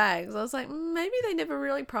canvas bags, I was like, maybe they never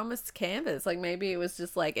really promised canvas. Like, maybe it was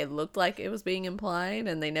just like, it looked like it was being implied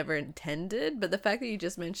and they never intended. But the fact that you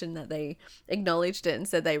just mentioned that they acknowledged it and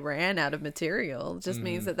said they ran out of material just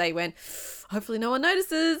means that they went, hopefully no one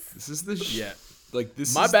notices. This is the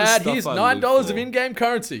this My is bad, the here's stuff I live $9 for. of in-game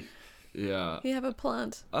currency. Yeah. You have a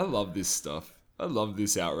plant. I love this stuff. I love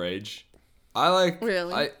this outrage.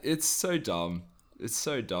 Really? It's so dumb. It's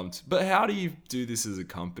so dumb. But how do you do this as a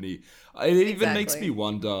company? It even makes me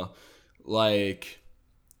wonder,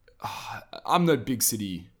 I'm no big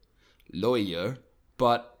city lawyer,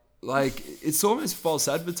 but it's almost false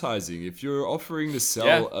advertising. If you're offering to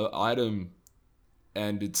sell an item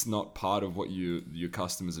and it's not part of what your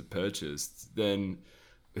customers have purchased, then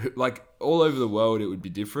all over the world it would be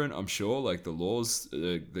different, I'm sure. Like the laws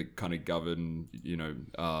that kind of govern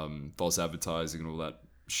false advertising and all that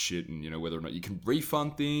shit, and whether or not you can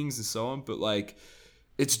refund things and so on, but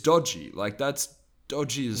it's dodgy. That's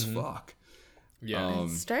dodgy as fuck.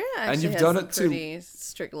 Australia actually and you've has done some it pretty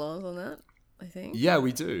strict laws on that, I think. Yeah,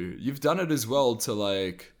 we do. You've done it as well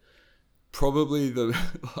to probably the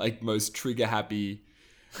most trigger happy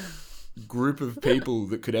group of people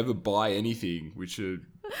that could ever buy anything, which are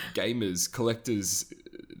gamers, collectors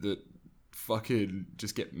that fucking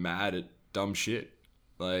just get mad at dumb shit.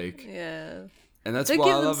 Yeah. And that's So why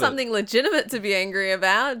give I them love something legitimate to be angry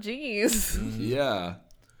about. Jeez. Yeah.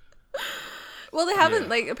 Well, they haven't.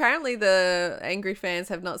 Apparently, the angry fans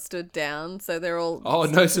have not stood down, so they're all. Oh,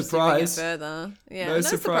 no pursuing surprise. it further. Yeah, No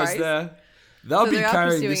surprise there. They'll be they are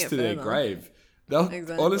carrying pursuing this it to their further. grave. They'll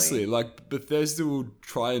Exactly. honestly, Bethesda will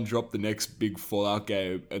try and drop the next big Fallout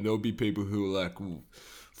game, and there'll be people who are "Ooh,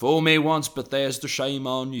 fool me once, Bethesda, shame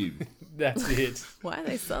on you." That's it. Why are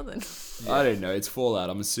they southern? I don't know. It's Fallout.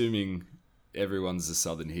 I'm assuming everyone's a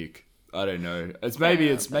southern hick. I don't know. Maybe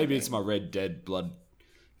it's my Red Dead blood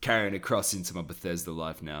carrying across into my Bethesda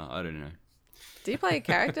life now. I don't know. Do you play a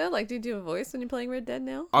character? Do you do a voice when you're playing Red Dead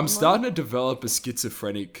now? I'm starting to develop a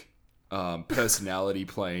schizophrenic personality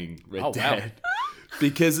playing Red Dead.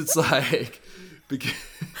 Because it's because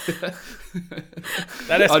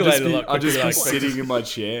That escalated a lot. I'll just quicker than I be expected. sitting in my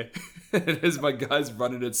chair, and as my guy's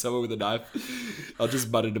running at someone with a knife, I'll just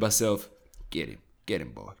mutter to myself, get him,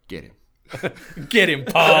 boy, get him. Get him,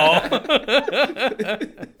 Paul.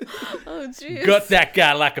 Oh, jeez. Got that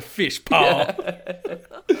guy like a fish, Paul.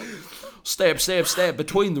 Stab, stab, stab,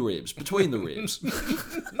 between the ribs.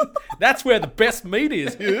 That's where the best meat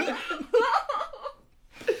is.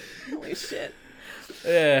 Holy shit.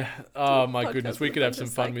 Yeah. Oh my Podcast goodness, we with could a have bunch some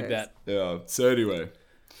of fun with psychos. that. Yeah. So anyway,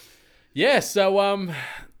 Yeah, so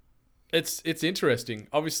it's interesting.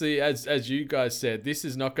 Obviously, as you guys said, this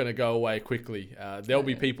is not going to go away quickly. There'll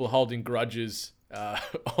be people holding grudges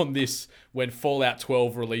on this when Fallout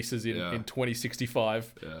 12 releases in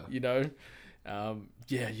 2065. Yeah.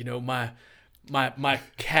 My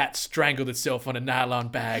cat strangled itself on a nylon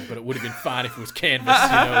bag, but it would have been fine if it was canvas.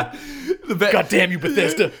 God damn you,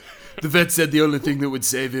 Bethesda. The vet said the only thing that would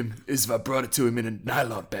save him is if I brought it to him in a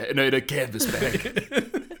nylon bag, no, in a canvas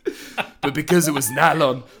bag. But because it was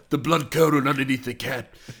nylon, the blood curdled underneath the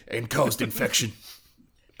cat and caused infection.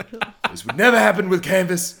 This would never happen with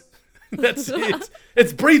canvas. That's it.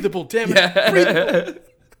 It's breathable, damn it. Breathable.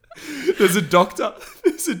 There's a doctor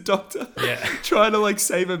Yeah. trying to like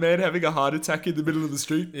save a man having a heart attack in the middle of the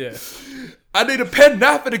street. Yeah. I need a pen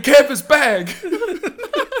knife and a canvas bag.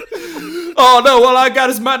 Oh no, all I got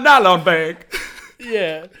is my nylon bag.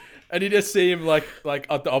 Yeah. And you just see him like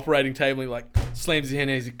at the operating table, he like slams his hand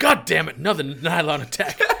and he's like, God damn it, another nylon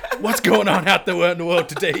attack. What's going on out there in the world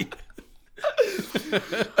today?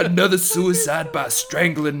 Another suicide by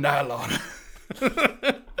strangling nylon.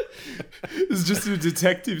 It's just a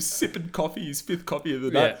detective sipping coffee, his 5th coffee of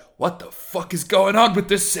the night. Yeah. What the fuck is going on with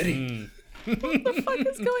this city? What the fuck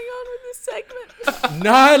is going on with this segment?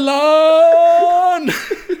 Nylon!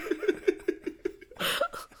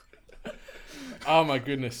 Oh my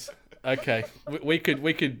goodness. Okay, we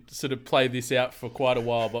could sort of play this out for quite a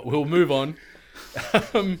while, but we'll move on.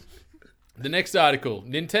 The next article: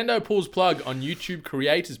 Nintendo pulls plug on YouTube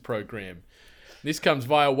Creators Program. This comes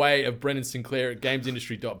via way of Brendan Sinclair at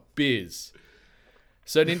GamesIndustry.biz.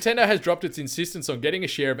 So Nintendo has dropped its insistence on getting a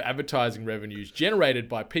share of advertising revenues generated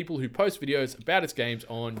by people who post videos about its games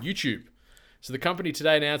on YouTube. So the company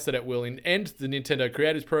today announced that it will end the Nintendo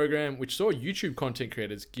Creators Program, which saw YouTube content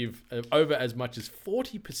creators give over as much as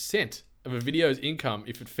 40% of a video's income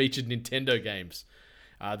if it featured Nintendo games.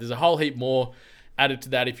 There's a whole heap more added to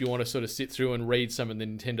that if you want to sort of sit through and read some of the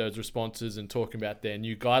Nintendo's responses and talk about their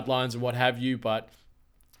new guidelines and what have you, but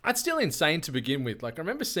that's still insane to begin with. Like, I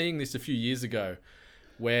remember seeing this a few years ago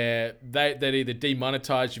where they'd either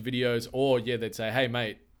demonetize your videos or, they'd say, hey,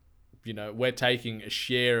 mate, we're taking a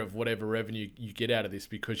share of whatever revenue you get out of this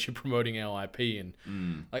because you're promoting our IP. And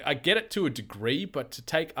like, I get it to a degree, but to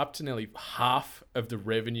take up to nearly half of the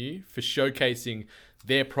revenue for showcasing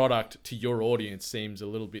their product to your audience seems a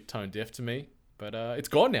little bit tone deaf to me. But it's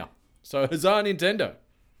gone now. So huzzah, Nintendo.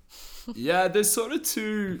 Yeah, there's sort of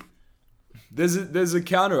two. There's a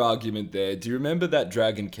counter argument there. Do you remember that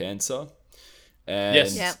Dragon Cancer? And,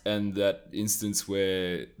 yes. Yeah. And that instance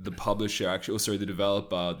where the publisher the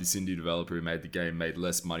developer, this indie developer who made the game, made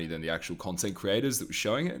less money than the actual content creators that were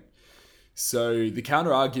showing it. So the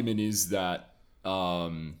counter argument is that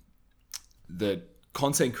that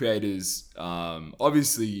content creators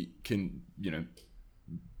obviously can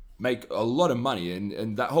make a lot of money,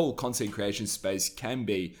 and that whole content creation space can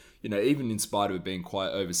be, even in spite of it being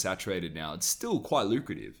quite oversaturated now, it's still quite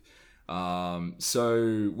lucrative.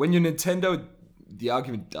 So when you're Nintendo, the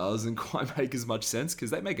argument doesn't quite make as much sense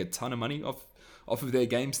because they make a ton of money off of their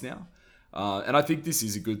games now. And I think this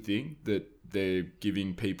is a good thing that they're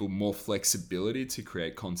giving people more flexibility to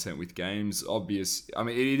create content with games.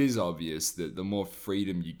 It is obvious that the more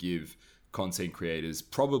freedom you give content creators,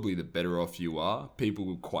 probably the better off you are.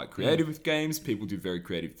 People are quite creative with games. People do very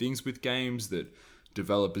creative things with games that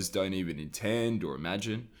developers don't even intend or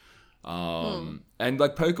imagine. And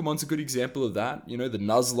like Pokemon's a good example of that. The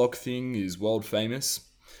Nuzlocke thing is world famous.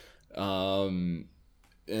 And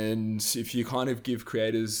if you kind of give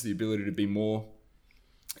creators the ability to be more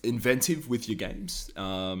inventive with your games,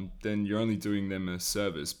 then you're only doing them a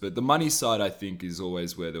service. But the money side, I think, is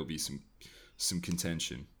always where there'll be some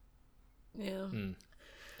contention. Yeah.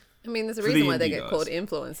 I mean, there's a For reason the why they indie get guys. called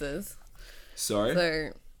influencers. Sorry?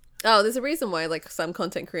 There's a reason why like some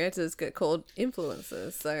content creators get called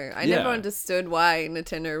influencers. So I never understood why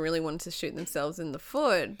Nintendo really wanted to shoot themselves in the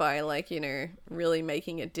foot by really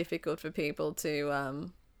making it difficult for people to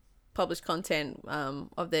publish content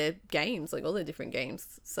of their games, like all their different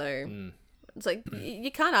games. So it's like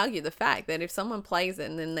you can't argue the fact that if someone plays it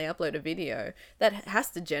and then they upload a video, that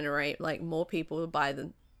has to generate like more people by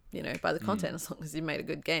the content, as long as you made a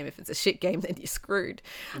good game. If it's a shit game, then you're screwed.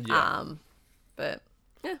 Yeah. But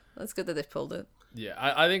yeah, that's good that they've pulled it. Yeah,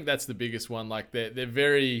 I think that's the biggest one. Like they're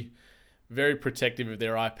very, very protective of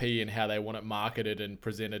their IP and how they want it marketed and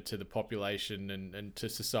presented to the population and to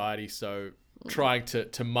society. So trying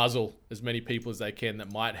to muzzle as many people as they can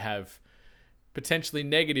that might have potentially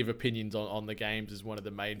negative opinions on the games is one of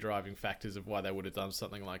the main driving factors of why they would have done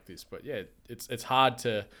something like this. But yeah, it's hard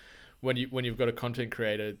to when you've got a content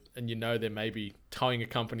creator and they may be towing a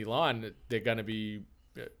company line, they're going to be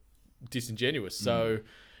disingenuous. So,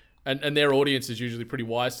 and their audience is usually pretty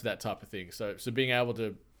wise to that type of thing. So being able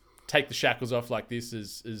to take the shackles off like this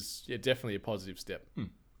is definitely a positive step.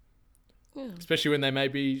 Yeah. Especially when they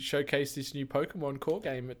maybe showcase this new Pokemon core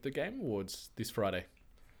game at the Game Awards this Friday.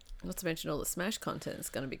 Not to mention all the Smash content is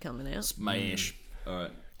going to be coming out. Smash. All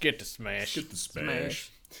right. Get to Smash. Get the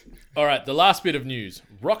Smash. All right, the last bit of news.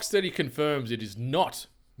 Rocksteady confirms it is not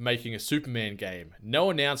making a Superman game. No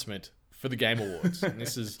announcement for the Game Awards. And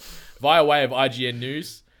this is via way of IGN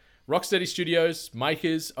News. Rocksteady Studios,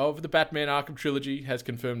 makers of the Batman Arkham trilogy, has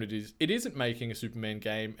confirmed it isn't making a Superman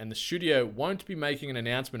game, and the studio won't be making an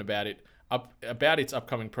announcement about its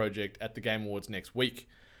upcoming project at the Game Awards next week.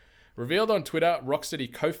 Revealed on Twitter,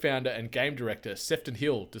 Rocksteady co-founder and game director Sefton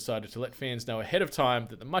Hill decided to let fans know ahead of time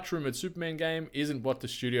that the much-rumoured Superman game isn't what the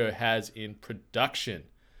studio has in production.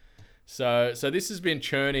 So this has been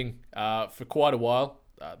churning for quite a while.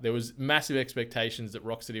 There was massive expectations that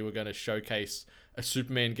Rocksteady were going to showcase a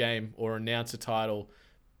Superman game or announce a title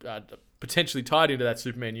potentially tied into that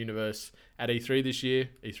Superman universe at E3 this year.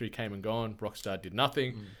 E3 came and gone. Rockstar did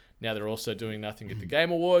nothing. Now they're also doing nothing at the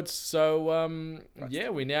Game Awards. So,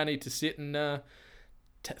 we now need to sit and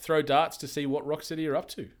throw darts to see what Rocksteady are up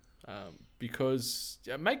to. Because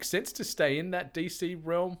it makes sense to stay in that DC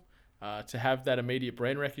realm, to have that immediate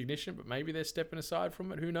brand recognition, but maybe they're stepping aside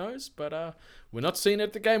from it. Who knows? But we're not seeing it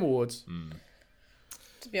at the Game Awards.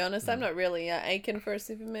 To be honest, I'm not really aching for a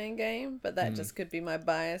Superman game, but that just could be my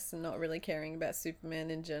bias and not really caring about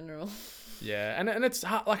Superman in general. Yeah, and it's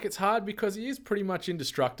hard, it's hard because he is pretty much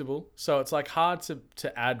indestructible. So it's like hard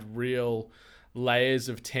to add real layers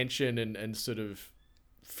of tension and sort of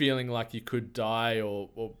feeling like you could die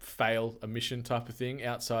or fail a mission type of thing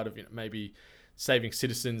outside of maybe saving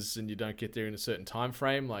citizens and you don't get there in a certain time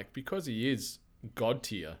frame. Like, because he is god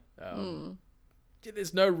tier,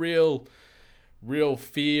 there's no real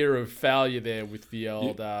fear of failure there with the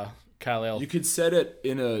old Kal-El. You could set it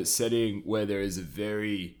in a setting where there is a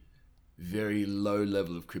very, very low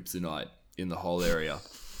level of kryptonite in the whole area,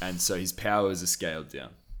 and so his powers are scaled down.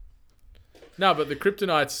 No, but the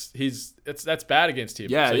kryptonite's that's bad against him.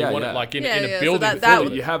 Yeah, so you want yeah. it like in Yeah, a yeah, so building.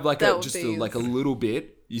 that You have like that a would just be- like a little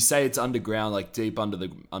bit. You say it's underground, like deep under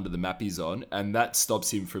the map he's on, and that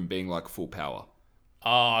stops him from being like full power.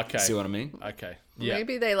 Oh, okay. See what I mean? Okay. Yeah.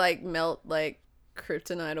 Maybe they melt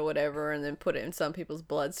kryptonite or whatever and then put it in some people's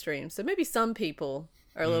bloodstream. So maybe some people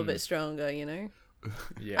are a little bit stronger, Yeah.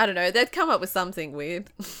 I don't know. They'd come up with something weird.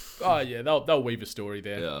 Oh yeah, they'll weave a story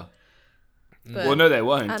there. Yeah. But Well, no, they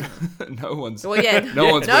won't. I no one's. Well, yeah,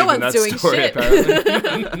 no one's no weaving one's that doing story. shit.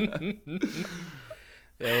 Apparently.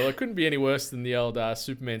 Yeah, well, it couldn't be any worse than the old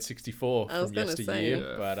Superman 64 I was from gonna yesteryear. say.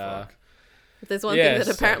 Yeah, but fuck. If there's one Yeah, thing that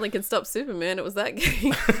so- apparently can stop Superman, it was that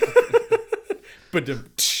game.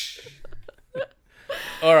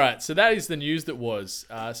 All right, so that is the news that was.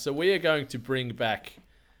 So we are going to bring back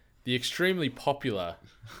the extremely popular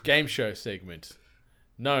game show segment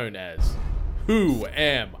known as Who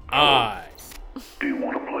Am I? Do you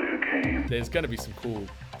want to play a game? There's going to be some cool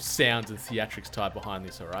sounds and theatrics tied behind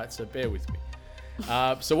this, all right? So bear with me.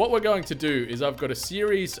 So what we're going to do is I've got a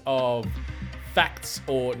series of facts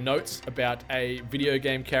or notes about a video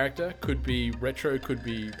game character. Could be retro, could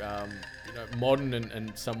be modern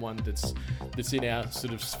and someone that's in our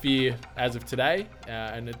sort of sphere as of today.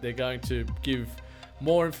 And they're going to give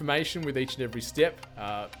more information with each and every step.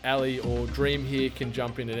 Ali or Dream here can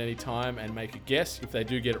jump in at any time and make a guess. If they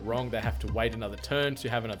do get it wrong, they have to wait another turn to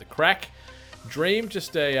have another crack. Dream,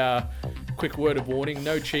 just a quick word of warning,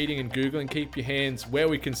 no cheating and Googling. Keep your hands where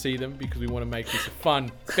we can see them because we want to make this a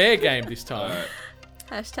fun, fair game this time.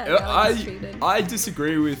 #Alex I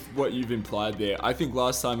disagree with what you've implied there. I think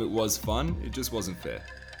last time it was fun. It just wasn't fair.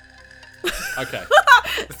 Okay.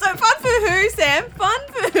 So fun for who, Sam? Fun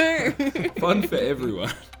for who? Fun for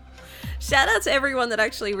everyone. Shout out to everyone that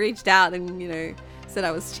actually reached out and, said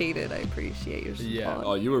I was cheated. I appreciate your support. Yeah.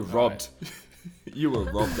 Oh, you were robbed. You were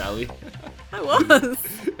robbed, Ali. I was.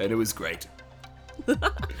 And it was great. And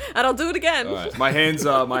I'll do it again. All right. My hands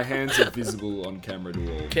are visible on camera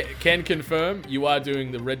to all. Can confirm you are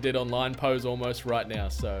doing the Red Dead Online pose almost right now,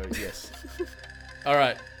 so yes. All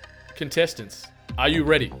right, contestants, are you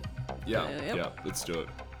ready? Yeah, Yep. yeah, let's do it.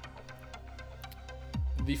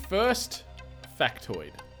 The first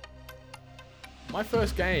factoid. My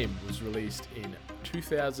first game was released in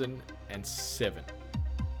 2007.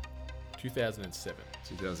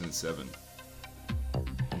 2007.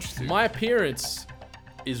 Interesting. My appearance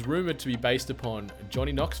is rumored to be based upon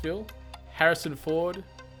Johnny Knoxville, Harrison Ford,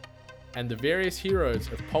 and the various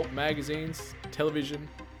heroes of pulp magazines, television,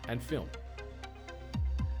 and film.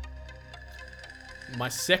 My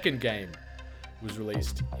second game was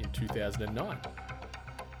released in 2009.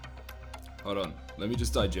 Hold on. Let me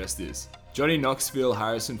just digest this. Johnny Knoxville,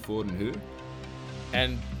 Harrison Ford, and who?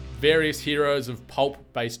 And various heroes of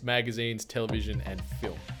pulp-based magazines, television, and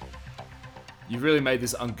film. You've really made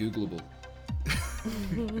this ungoogleable.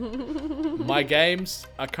 My games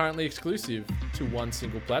are currently exclusive to one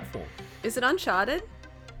single platform. Is it Uncharted?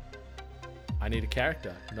 I need a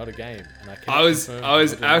character, not a game. And I was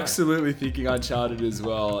absolutely thinking Uncharted as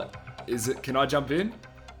well. Is it? Can I jump in?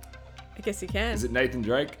 I guess you can. Is it Nathan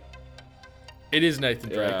Drake? It is Nathan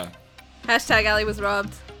Drake. Yeah. Hashtag Ali was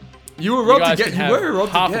robbed. You were robbed guys again. can You have were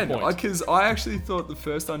robbed half a again. point. Because I actually thought the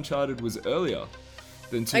first Uncharted was earlier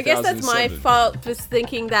than 2007. I guess that's my fault, just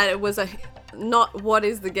thinking that it was not what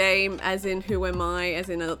is the game, as in who am I, as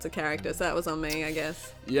in it's a character. So that was on me, I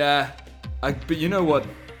guess. Yeah. But you know what?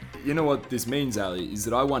 You know what this means, Ali, is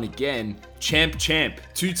that I won again. Champ.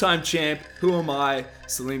 Two-time champ. Who am I?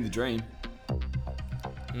 Salim the Dream.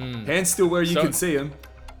 Hands still where you can see him.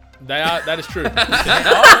 They are. That is true.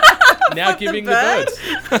 Now giving the birds.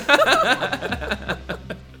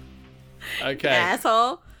 Okay.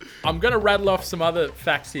 Asshole. I'm going to rattle off some other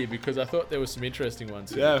facts here because I thought there were some interesting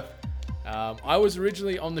ones here. Yeah. I was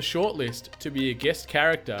originally on the shortlist to be a guest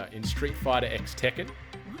character in Street Fighter X Tekken.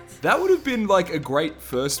 That would have been like a great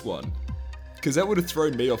first one. Because that would have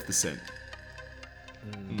thrown me off the scent.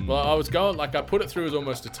 Well, I was going, I put it through as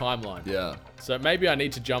almost a timeline. Yeah. So maybe I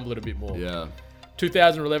need to jumble it a bit more. Yeah.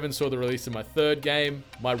 2011 saw the release of my third game.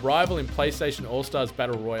 My rival in PlayStation All-Stars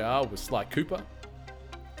Battle Royale was Sly Cooper.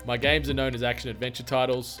 My games are known as action-adventure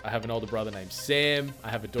titles. I have an older brother named Sam. I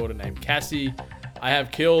have a daughter named Cassie. I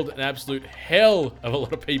have killed an absolute hell of a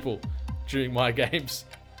lot of people during my games.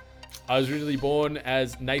 I was originally born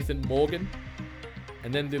as Nathan Morgan.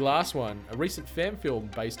 And then the last one, a recent fan film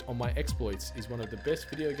based on my exploits, is one of the best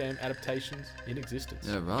video game adaptations in existence.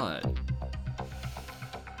 Yeah, right.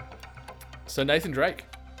 So Nathan Drake.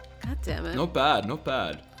 God damn it. Not bad, not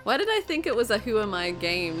bad. Why did I think it was a who am I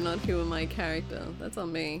game, not who am I character? That's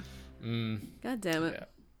on me. God damn it.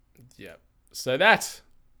 Yeah. So that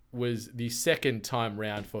was the second time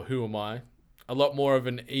round for Who Am I? A lot more of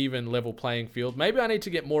an even level playing field. Maybe I need to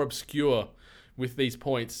get more obscure with these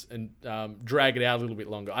points and drag it out a little bit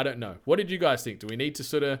longer. I don't know. What did you guys think? Do we need to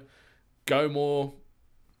sort of go more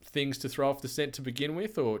things to throw off the scent to begin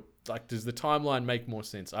with, or does the timeline make more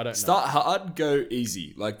sense? I don't know. Start hard, go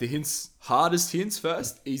easy. Like the hints, hardest hints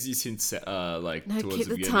first, easiest hints No, towards keep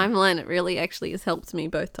the the beginning. timeline. It really actually has helped me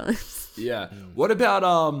both times. Yeah. What about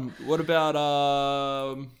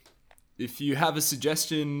if you have a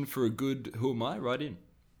suggestion for a good Who Am I, write in.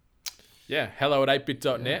 Yeah,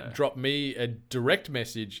 hello@8bit.net. Drop me a direct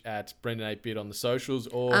message at Brendan8bit on the socials,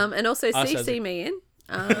 or And also us CC me in.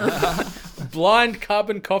 blind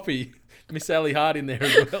carbon copy Miss Sally Hart in there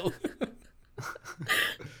as well.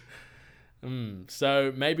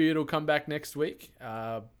 So maybe it'll come back next week.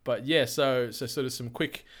 But yeah, so sort of some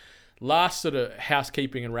quick last sort of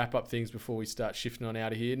housekeeping and wrap up things before we start shifting on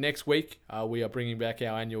out of here. Next week, we are bringing back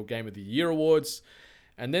our annual Game of the Year awards.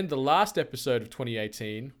 And then the last episode of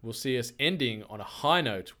 2018 will see us ending on a high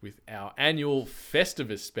note with our annual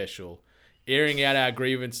Festivus special, airing out our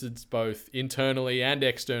grievances both internally and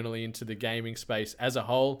externally into the gaming space as a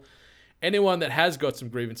whole. Anyone that has got some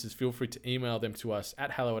grievances, feel free to email them to us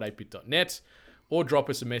at hello@8bit.net or drop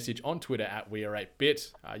us a message on Twitter at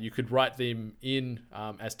weare8bit. You could write them in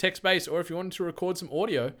as text-based, or if you wanted to record some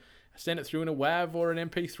audio, send it through in a WAV or an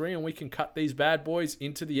MP3 and we can cut these bad boys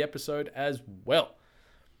into the episode as well.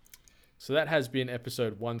 So that has been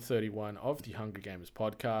episode 131 of the Hunger Gamers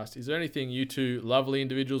podcast. Is there anything you two lovely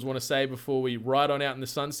individuals want to say before we ride on out in the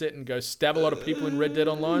sunset and go stab a lot of people in Red Dead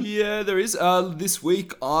Online? Yeah, there is. This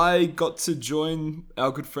week, I got to join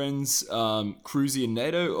our good friends Cruzy and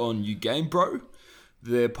NATO on You Game Bro,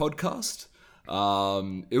 their podcast.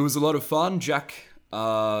 It was a lot of fun. Jack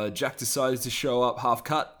decided to show up half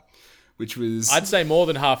cut, which was... I'd say more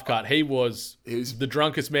than half cut. He was the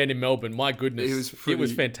drunkest man in Melbourne. My goodness. It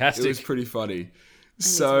was fantastic. It was pretty funny.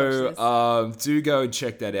 So do go and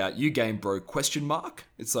check that out. You Game Bro ?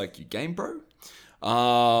 It's like You Game Bro.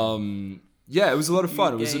 Yeah, it was a lot of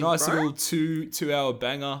fun. It was a nice little 2-hour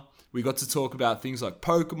banger. We got to talk about things like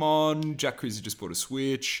Pokemon. Jack Cruiser just bought a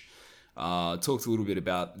Switch. Talked a little bit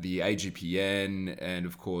about the AGPN and,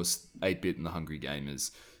 of course, 8-Bit and the Hungry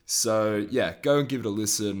Gamers. So, yeah, go and give it a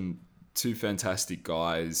listen. Two fantastic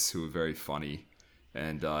guys who are very funny.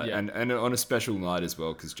 And on a special night as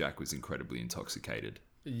well, because Jack was incredibly intoxicated.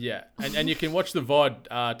 Yeah, and you can watch the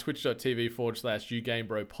VOD,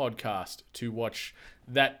 twitch.tv/YouGameBro podcast to watch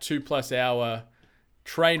that 2+ hour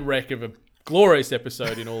train wreck of a glorious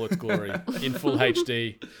episode in all its glory, in full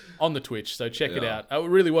HD, on the Twitch. So check it out. It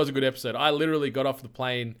really was a good episode. I literally got off the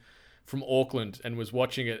plane from Auckland and was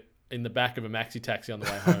watching it in the back of a maxi taxi on the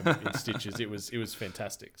way home in stitches. It was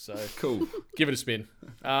fantastic. So Cool. give it a spin.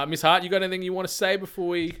 Miss Hart, you got anything you want to say before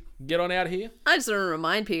we get on out of here? I just want to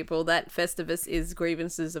remind people that Festivus is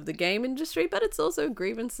grievances of the game industry, but it's also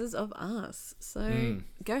grievances of us. So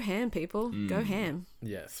go ham, people. Go ham.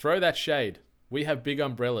 Yeah, throw that shade. We have big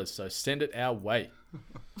umbrellas, so send it our way.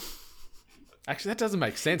 Actually, that doesn't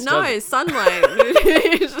make sense, No, does it? sunlight.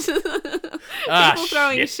 People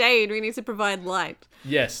throwing shit. shade. We need to provide light.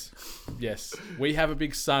 Yes. We have a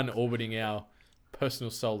big sun orbiting our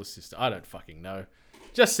personal solar system. I don't fucking know.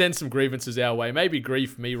 Just send some grievances our way. Maybe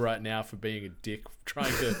grief me right now for being a dick,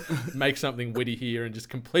 trying to make something witty here and just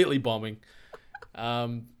completely bombing.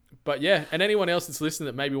 But yeah, and anyone else that's listening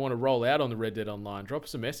that maybe want to roll out on the Red Dead Online, drop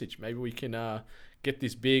us a message. Maybe we can get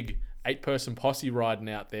this big 8-person posse riding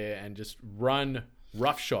out there and just run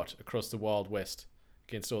roughshod across the Wild West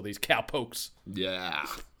against all these cowpokes. Yeah.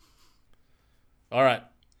 All right.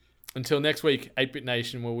 Until next week, 8-Bit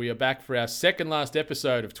Nation, where we are back for our second last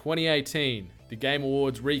episode of 2018, the Game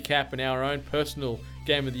Awards recap and our own personal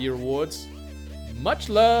Game of the Year awards. Much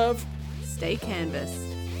love. Stay canvas.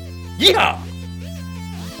 Yeehaw!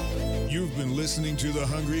 You've been listening to The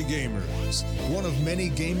Hungry Gamers, one of many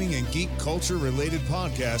gaming and geek culture related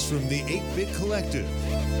podcasts from the 8-Bit Collective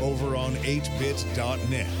over on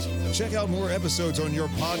 8bit.net. Check out more episodes on your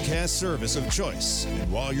podcast service of choice.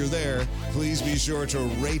 And while you're there, please be sure to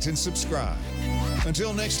rate and subscribe.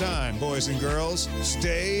 Until next time, boys and girls,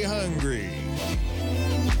 stay hungry.